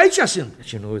 Înțelegi? Aici sunt.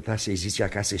 Și nu uita să-i zici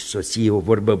acasă soție o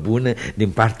vorbă bună din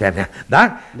partea mea.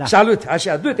 Da? Salut,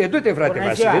 așa, du-te, frate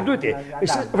Vasile, du-te.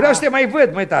 Vreau să te mai văd,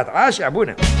 măi, tata. Așa,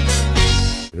 bună.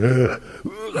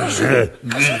 Ce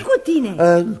cu tine?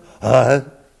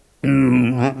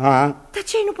 Dar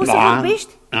ce, nu poți să vorbești?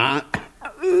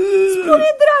 Spune,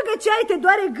 dragă, ce ai, te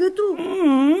doare gâtul?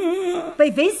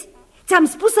 Păi vezi, ți-am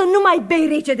spus să nu mai bei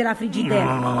rece de la frigider.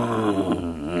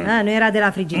 Nu era de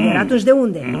la frigider, atunci de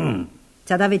unde?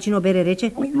 Ți-a dat vecinul o bere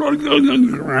rece?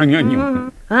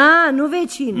 Nu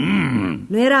vecin.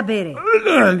 Nu era bere.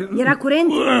 Era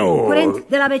curent? Curent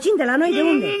de la vecin, de la noi, de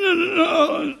unde?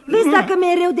 Vezi dacă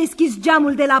mereu deschizi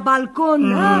geamul de la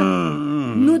balcon?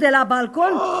 Nu de la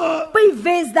balcon? Păi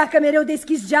vezi dacă mereu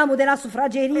deschizi geamul de la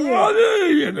sufragerie.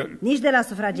 Nici de la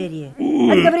sufragerie.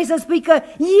 Adică vrei să spui că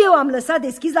eu am lăsat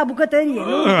deschis la bucătărie,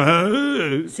 nu?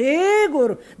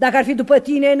 Sigur, dacă ar fi după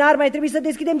tine, n-ar mai trebui să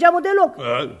deschidem geamul deloc.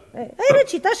 Ai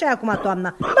răcit, așa e acum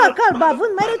toamna. Da, calba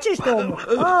având, mai răcește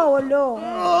omul. Aoleo.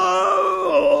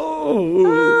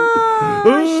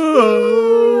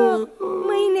 Știu.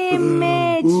 Mâine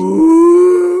mergi.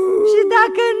 Și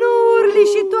dacă nu urli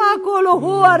și tu acolo,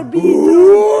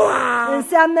 arbitru,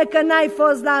 înseamnă că n-ai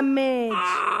fost la meci.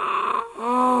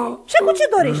 Și cu ce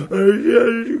dorești?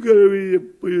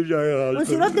 Un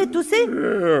siros de tuse?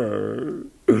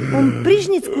 Un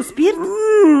prijniț cu spirit?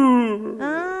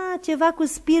 Ceva cu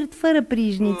spirit fără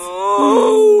prijniț.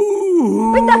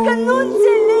 Păi dacă nu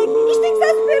înțeleg, ești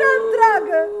exasperant,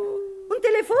 dragă. Un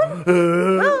telefon?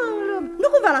 Nu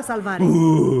cumva la salvare.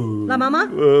 La mama?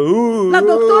 La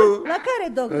doctor? La care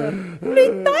doctor? Lui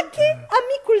Tache,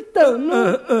 amicul tău, nu?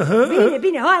 Bine,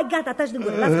 bine, hai, gata, taci din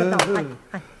gură, las că dau,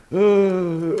 hai.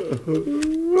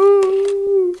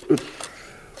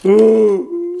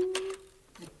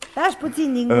 Taci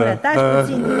puțin din gură, taci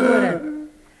puțin din gură.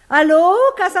 Alo,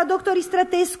 casa doctorii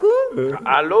Strătescu?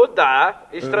 Alo, da,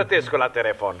 e Strătescu la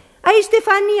telefon. Aici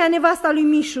Ștefania, nevasta lui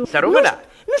Mișu. Să rămână.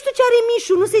 Nu știu ce are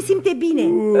Mișu, nu se simte bine.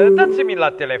 Dați-mi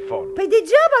la telefon. Păi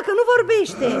degeaba, că nu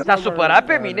vorbește. S-a supărat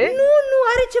pe mine? Nu,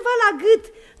 are ceva la gât.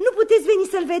 Nu puteți veni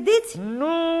să-l vedeți?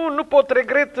 Nu pot,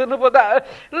 regret, nu pot, da.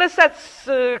 Lăsați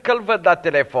că-l văd la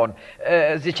telefon.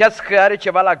 Ziceați că are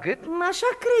ceva la gât? Așa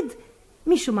cred.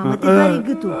 Mișu, mamă, te doare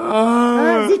gâtul.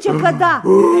 Zice că da.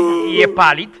 E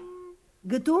palid?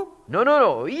 Gâtul? Nu,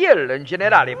 el în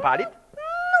general e palid?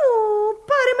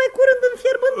 Pare mai curând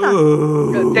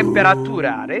înfierbântat.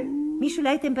 Temperatură are? Mișule,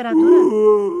 ai temperatură?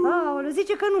 Aoleu,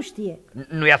 zice că nu știe.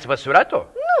 Nu i-ați măsurat-o?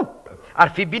 Nu. Ar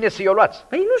fi bine să-i o luați.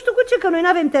 Păi nu știu cu ce, că noi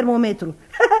n-avem termometru.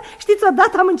 Știți,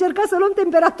 odată am încercat să luăm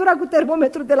temperatura cu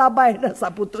termometru de la baie, n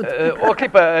s-a putut. O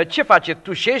clipă, ce face?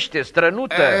 Tușește,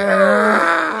 strănută?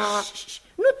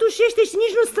 Nu tușește și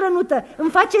nici nu strănută. Îmi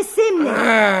face semne.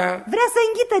 Vrea să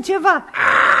înghită ceva.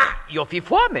 I-o fi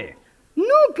foame?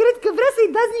 Nu, cred că vrea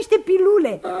să-i dați niște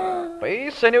pilule.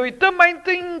 Păi să ne uităm mai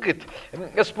întâi în gât.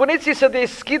 Spuneți-i să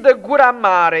deschidă gura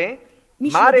mare.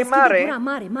 Mișu, mare. Gura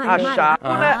mare. Așa,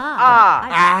 până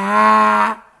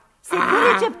Se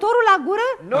pune receptorul la gură?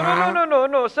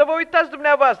 Nu, să vă uitați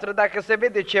dumneavoastră dacă se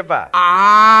vede ceva.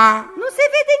 Nu se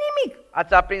vede nimic.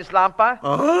 Ați aprins lampa?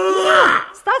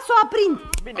 Stați să o aprind.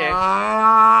 Bine.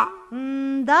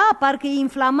 Da, parcă e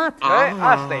inflamat.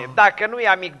 Asta e, dacă nu e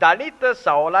amigdalită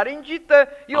sau o laringită,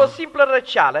 e o simplă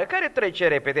răceală care trece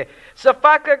repede. Să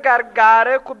facă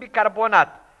gargară cu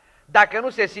bicarbonat. Dacă nu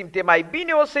se simte mai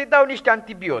bine, o să-i dau niște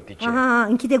antibiotice.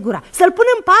 Închide gura. Să-l pun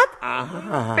în pat?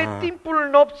 Pe timpul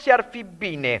nopții ar fi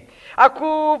bine.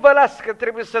 Acum vă las că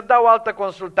trebuie să dau altă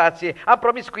consultație. Am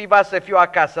promis cuiva să fiu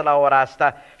acasă la ora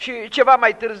asta. Și ceva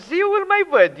mai târziu îl mai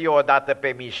văd eu odată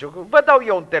pe Mișu. Vă dau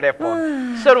eu un telefon.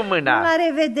 Să rămână. La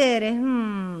revedere.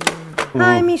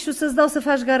 Hai, Mișu, să-ți dau să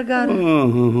faci gargară.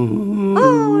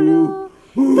 Aoleu.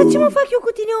 Dar ce mă fac eu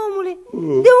cu tine, omule?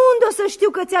 De unde o să știu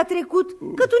că ți-a trecut?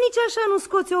 Că tu nici așa nu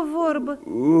scoți o vorbă.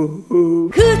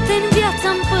 Câte în viața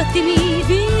am pătimit,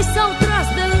 vii s-au tras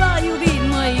de la iubit,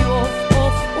 măi, of.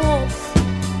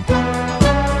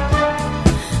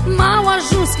 M-au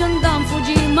ajuns când am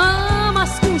fugit, m-am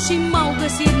ascuns și m-au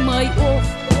găsit, măi, of.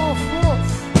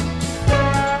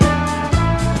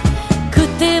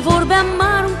 Câte vorbe am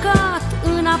aruncat,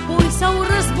 înapoi s-au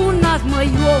răzbunat,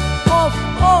 măi, of.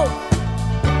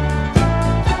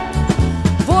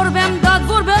 Vorbe am dat,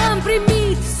 vorbe am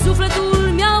primit, sufletul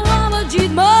mi-au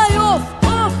amăgit, măi, of.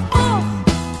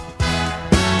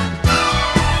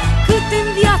 Cât în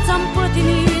viața am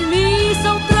pătimit, mi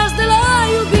s-au tras de la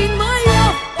iubit, măi,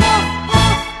 of.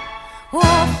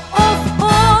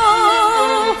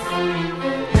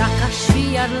 Dacă aș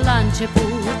fi iar la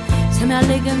început să-mi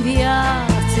aleg în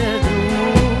viață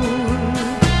drumul,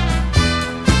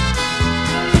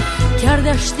 chiar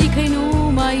de-aș ști că-i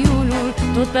numai unul,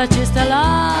 tot pe acesta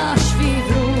l-aș fi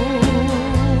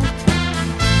vrut.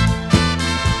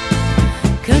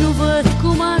 Că nu văd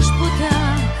cum aș putea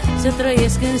să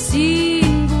trăiesc în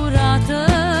singurată,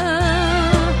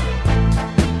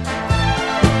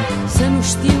 să nu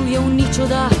știu eu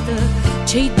niciodată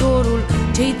ce-i dorul,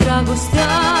 ce-i dragostea.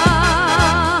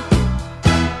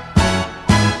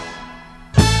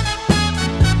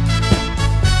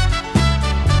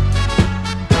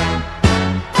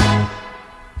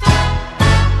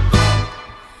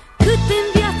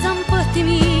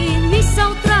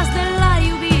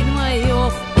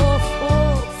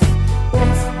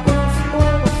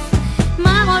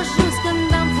 M-am ajuns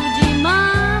când am fugit,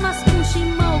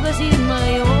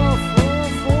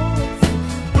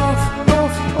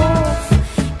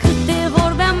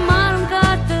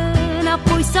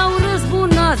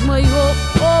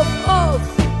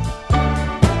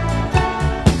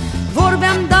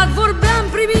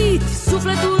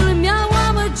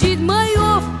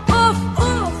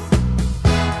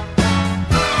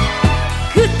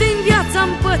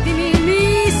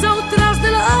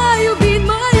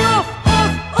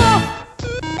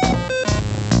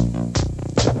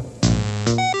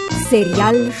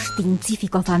 Serial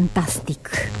științifico-fantastic.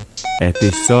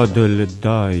 Episodul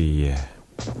 2.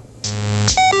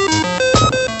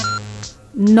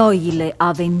 Noile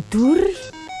aventuri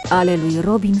ale lui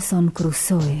Robinson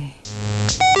Crusoe.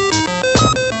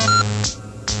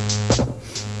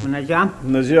 Bună ziua!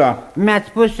 Bună ziua! Mi-ați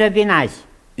spus să vin azi.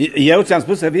 Eu ți-am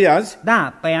spus să vii azi?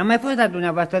 Da, păi am mai fost la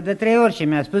dumneavoastră de 3 ori și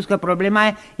mi-a spus că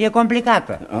problema e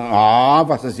complicată.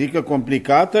 Va să zic că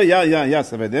complicată? Ia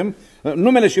să vedem.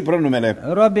 Numele și pronumele.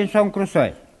 Robinson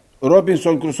Crusoe.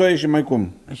 Robinson Crusoe și mai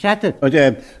cum? Și atât.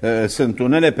 Uite, sunt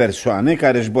unele persoane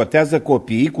care își botează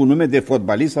copiii cu nume de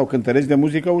fotbalist sau cântăreți de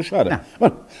muzică ușoară. Da.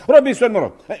 Bun, Robinson, mă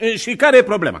rog. Și care e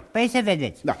problema? Păi să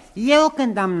vedeți. Da. Eu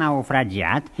când am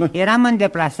naufragiat, eram în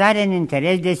deplasare în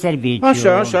interes de serviciu.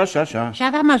 Așa. Și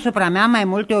aveam asupra mea mai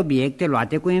multe obiecte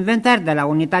luate cu inventar de la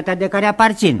unitatea de care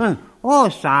aparțin. O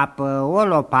sapă, o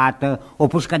lopată, o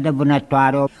pușcă de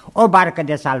vânătoare, o barcă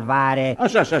de salvare.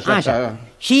 Așa.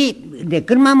 Și de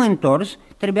când m-am întors,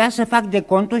 trebuia să fac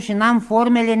decontul și n-am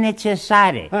formele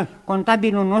necesare.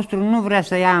 Contabilul nostru nu vrea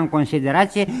să ia în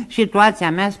considerație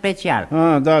situația mea specială.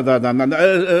 Da.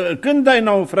 Când ai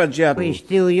naufragiat? Păi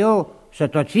știu eu, să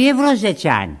tot fie vreo 10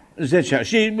 ani. 10 ani.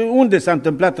 Și unde s-a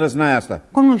întâmplat răznaia asta?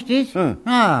 Cum nu știți?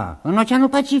 În Oceanul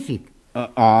Pacific.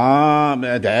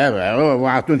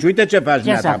 Atunci uite ce faci.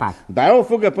 Ce să fac? Dai o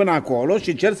fugă până acolo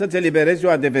și cer să-ți eliberezi o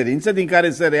adeverință din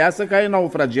care să reiasă că ai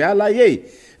naufragiat la ei.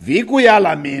 Vii cu ea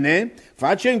la mine,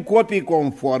 facem copii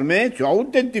conforme, ți-o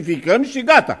autentificăm și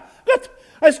gata.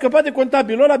 Ai scăpat de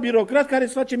contabilul ăla birocrat care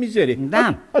îți face mizerie.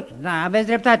 Da, aveți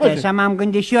dreptate, așa m-am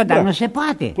gândit și eu, dar nu se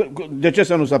poate. De ce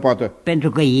să nu se poate? Pentru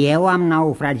că eu am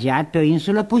naufragiat pe o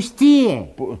insulă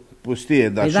pustie. Pustie,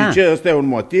 dar și ce, ăsta e un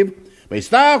motiv? Păi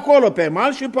stai acolo pe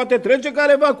mal și poate trece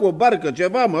careva cu o barcă,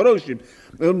 ceva, mă rog, și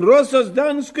în rost să-ți dea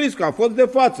înscris că a fost de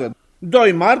față.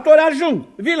 2 martori ajung,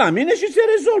 vii la mine și se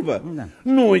rezolvă.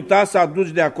 Nu uita să aduci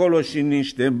de acolo și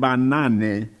niște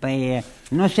banane. Păi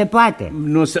nu se poate.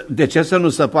 De ce să nu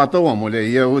se poată, omule?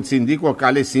 Eu îți indic o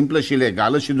cale simplă și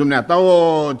legală și dumneata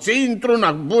o ții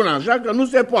într-una bună, așa că nu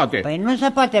se poate. Păi nu se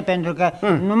poate pentru că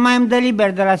nu mai îmi dă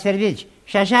liber de la servici.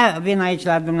 Și așa vin aici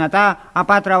la dumneata a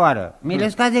 4-a oară. Mi le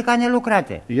scaze ca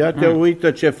nelucrate. Ia te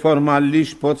uită ce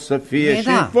formaliști pot să fie. Și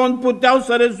în fond puteau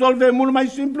să rezolve mult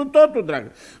mai simplu totul,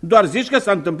 dragă. Doar zici că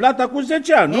s-a întâmplat acum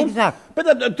 10 ani, nu? Exact. Păi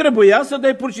trebuia să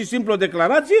dai pur și simplu o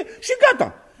declarație și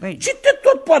gata. Și te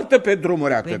tot poartă pe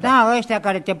drumuri atâta. Păi da, ăștia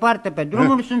care te poartă pe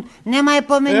drumuri sunt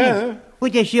nemaipomeniți.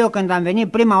 Uite și eu când am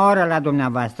venit prima oară la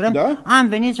dumneavoastră, am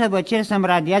venit să vă cer să-mi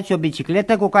radiați o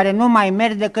bicicletă cu care nu mai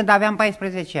merg de când aveam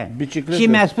 14 ani. Bicicletă? Și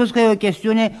mi-a spus că e o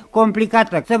chestiune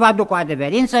complicată, să vă aduc o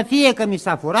adeverință, fie că mi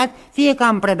s-a furat, fie că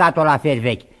am predat-o la fer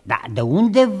vechi. Dar de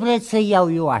unde vreți să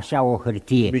iau eu așa o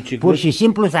hârtie? Bicicletă? Pur și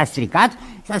simplu s-a stricat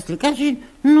și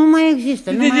nu mai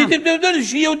există.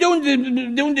 Și eu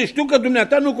de unde știu că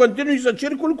dumneata nu continui să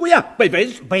circul cu ea? Păi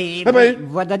vezi? Păi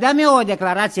vă dădeam eu o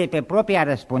declarație pe propria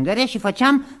răspundere și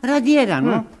făceam radierea,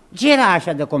 nu? Ce era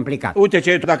așa de complicat? Uite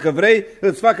ce, dacă vrei,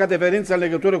 îți fac adeverință în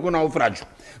legătură cu naufragiu.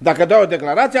 Dacă dai o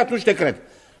declarație, atunci te cred.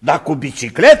 Dar cu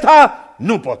bicicleta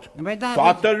nu pot.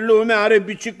 Toată lumea are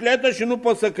bicicletă și nu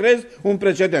poți să crezi un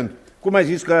precedent. Cum ai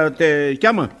zis că te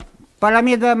cheamă?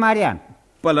 Pălămidă Marian.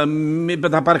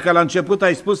 Dar parcă la început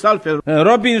ai spus altfel.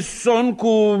 Robinson cu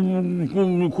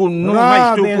nu mai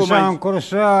știu cum Robinson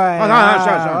Crusoe.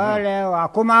 Așa. Oleu,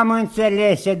 acum am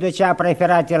înțeles de ce a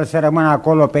preferat el să rămână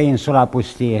acolo pe insula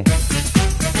pustie.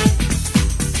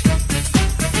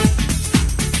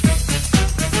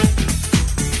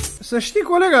 Să știi,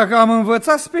 colega, că am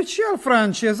învățat special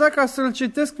franceza ca să-l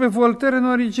citesc pe Voltaire în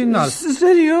original.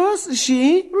 Serios?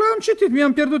 Și? L-am citit,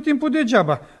 mi-am pierdut timpul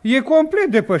degeaba. E complet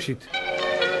depășit.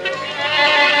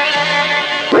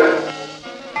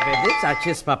 Vedeți,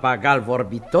 acest papagal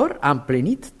vorbitor a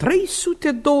împlinit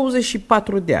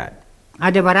 324 de ani.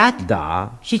 Adevărat?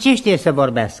 Da. Și ce știe să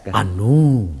vorbească?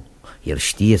 Nu, el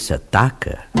știe să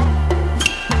tacă.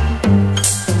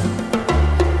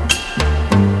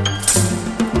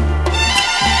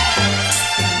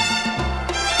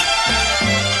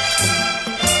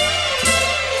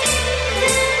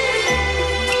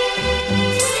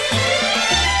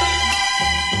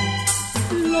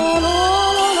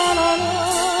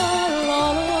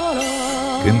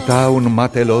 Cânta un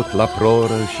matelot la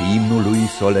proră și imnul lui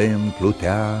solemn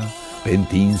plutea pe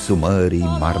întinsul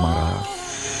mării Marmara.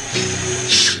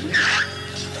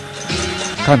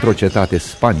 Ca într-o cetate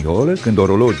spaniolă, când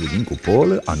orologiul din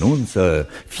cupolă anunță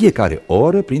fiecare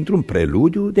oră printr-un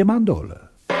preludiu de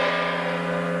mandolă.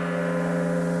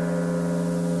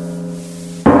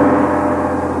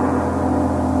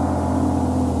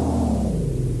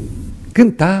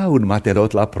 Cânta un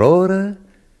matelot la proră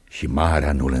și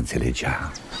marea nu-l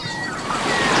înțelegea.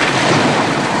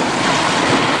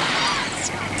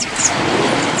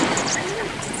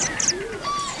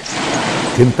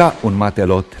 Cânta un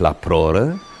matelot la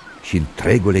proră și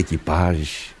întregul echipaj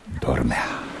dormea.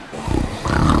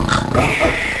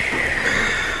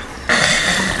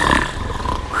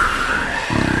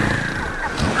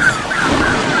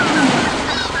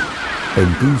 Pe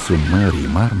întinsul mării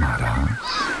Marmara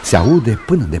se aude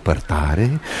până în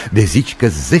depărtare de zici că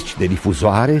zeci de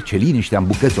difuzoare ce liniștea în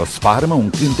bucăți o sfarmă un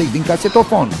cântec din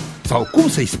casetofon. Sau cum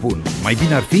să-i spun, mai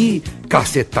bine ar fi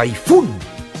casetaifun.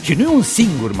 Și nu e un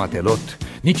singur matelot,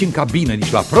 nici în cabină,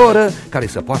 nici la proră, care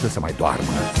să poată să mai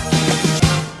doarmă.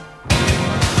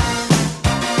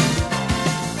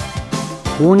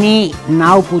 Unii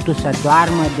n-au putut să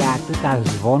doarmă de atâta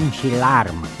zvon și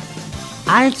larmă.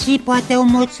 Alții poate au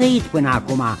moțăit până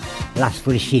acum, la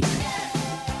sfârșit.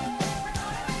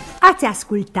 Ați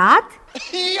ascultat?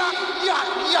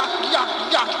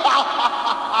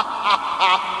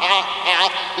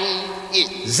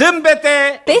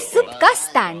 Zâmbete pe sub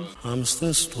castani. Am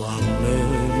strâns toamnă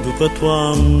după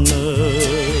toamnă.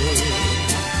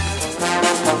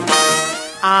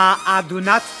 A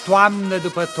adunat toamnă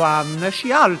după toamnă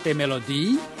și alte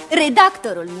melodii.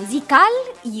 Redactorul muzical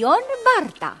Ion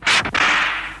Barta.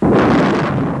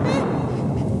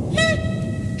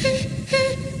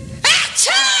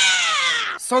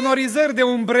 Sonorizări de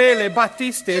umbrele,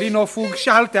 batiste, rinofug și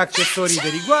alte accesorii de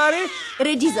rigoare.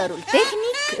 Regizorul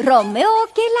tehnic Romeo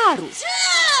Chelaru.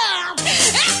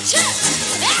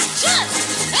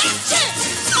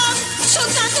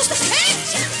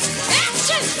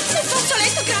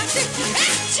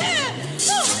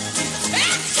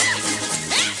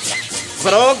 Vă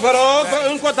rog,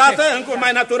 încă o dată, încă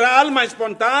mai natural, mai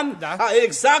spontan, da.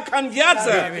 Exact ca în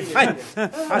viață. Hai,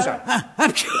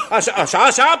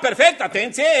 așa, perfect,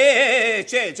 atenție.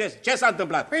 Ce s-a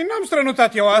întâmplat? Păi n-am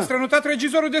strănutat eu, a strănutat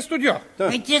regizorul de studio.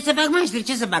 Păi ce să fac, maestru,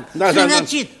 ce să fac? Da.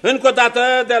 Încă o dată,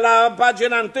 de la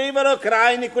pagina 1, vă rog,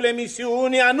 crainicul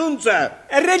emisiunii anunță.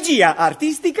 Regia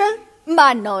artistică?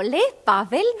 Manole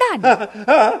Pavel Dan.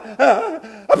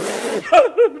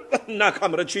 N-a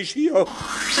cam răcit și eu.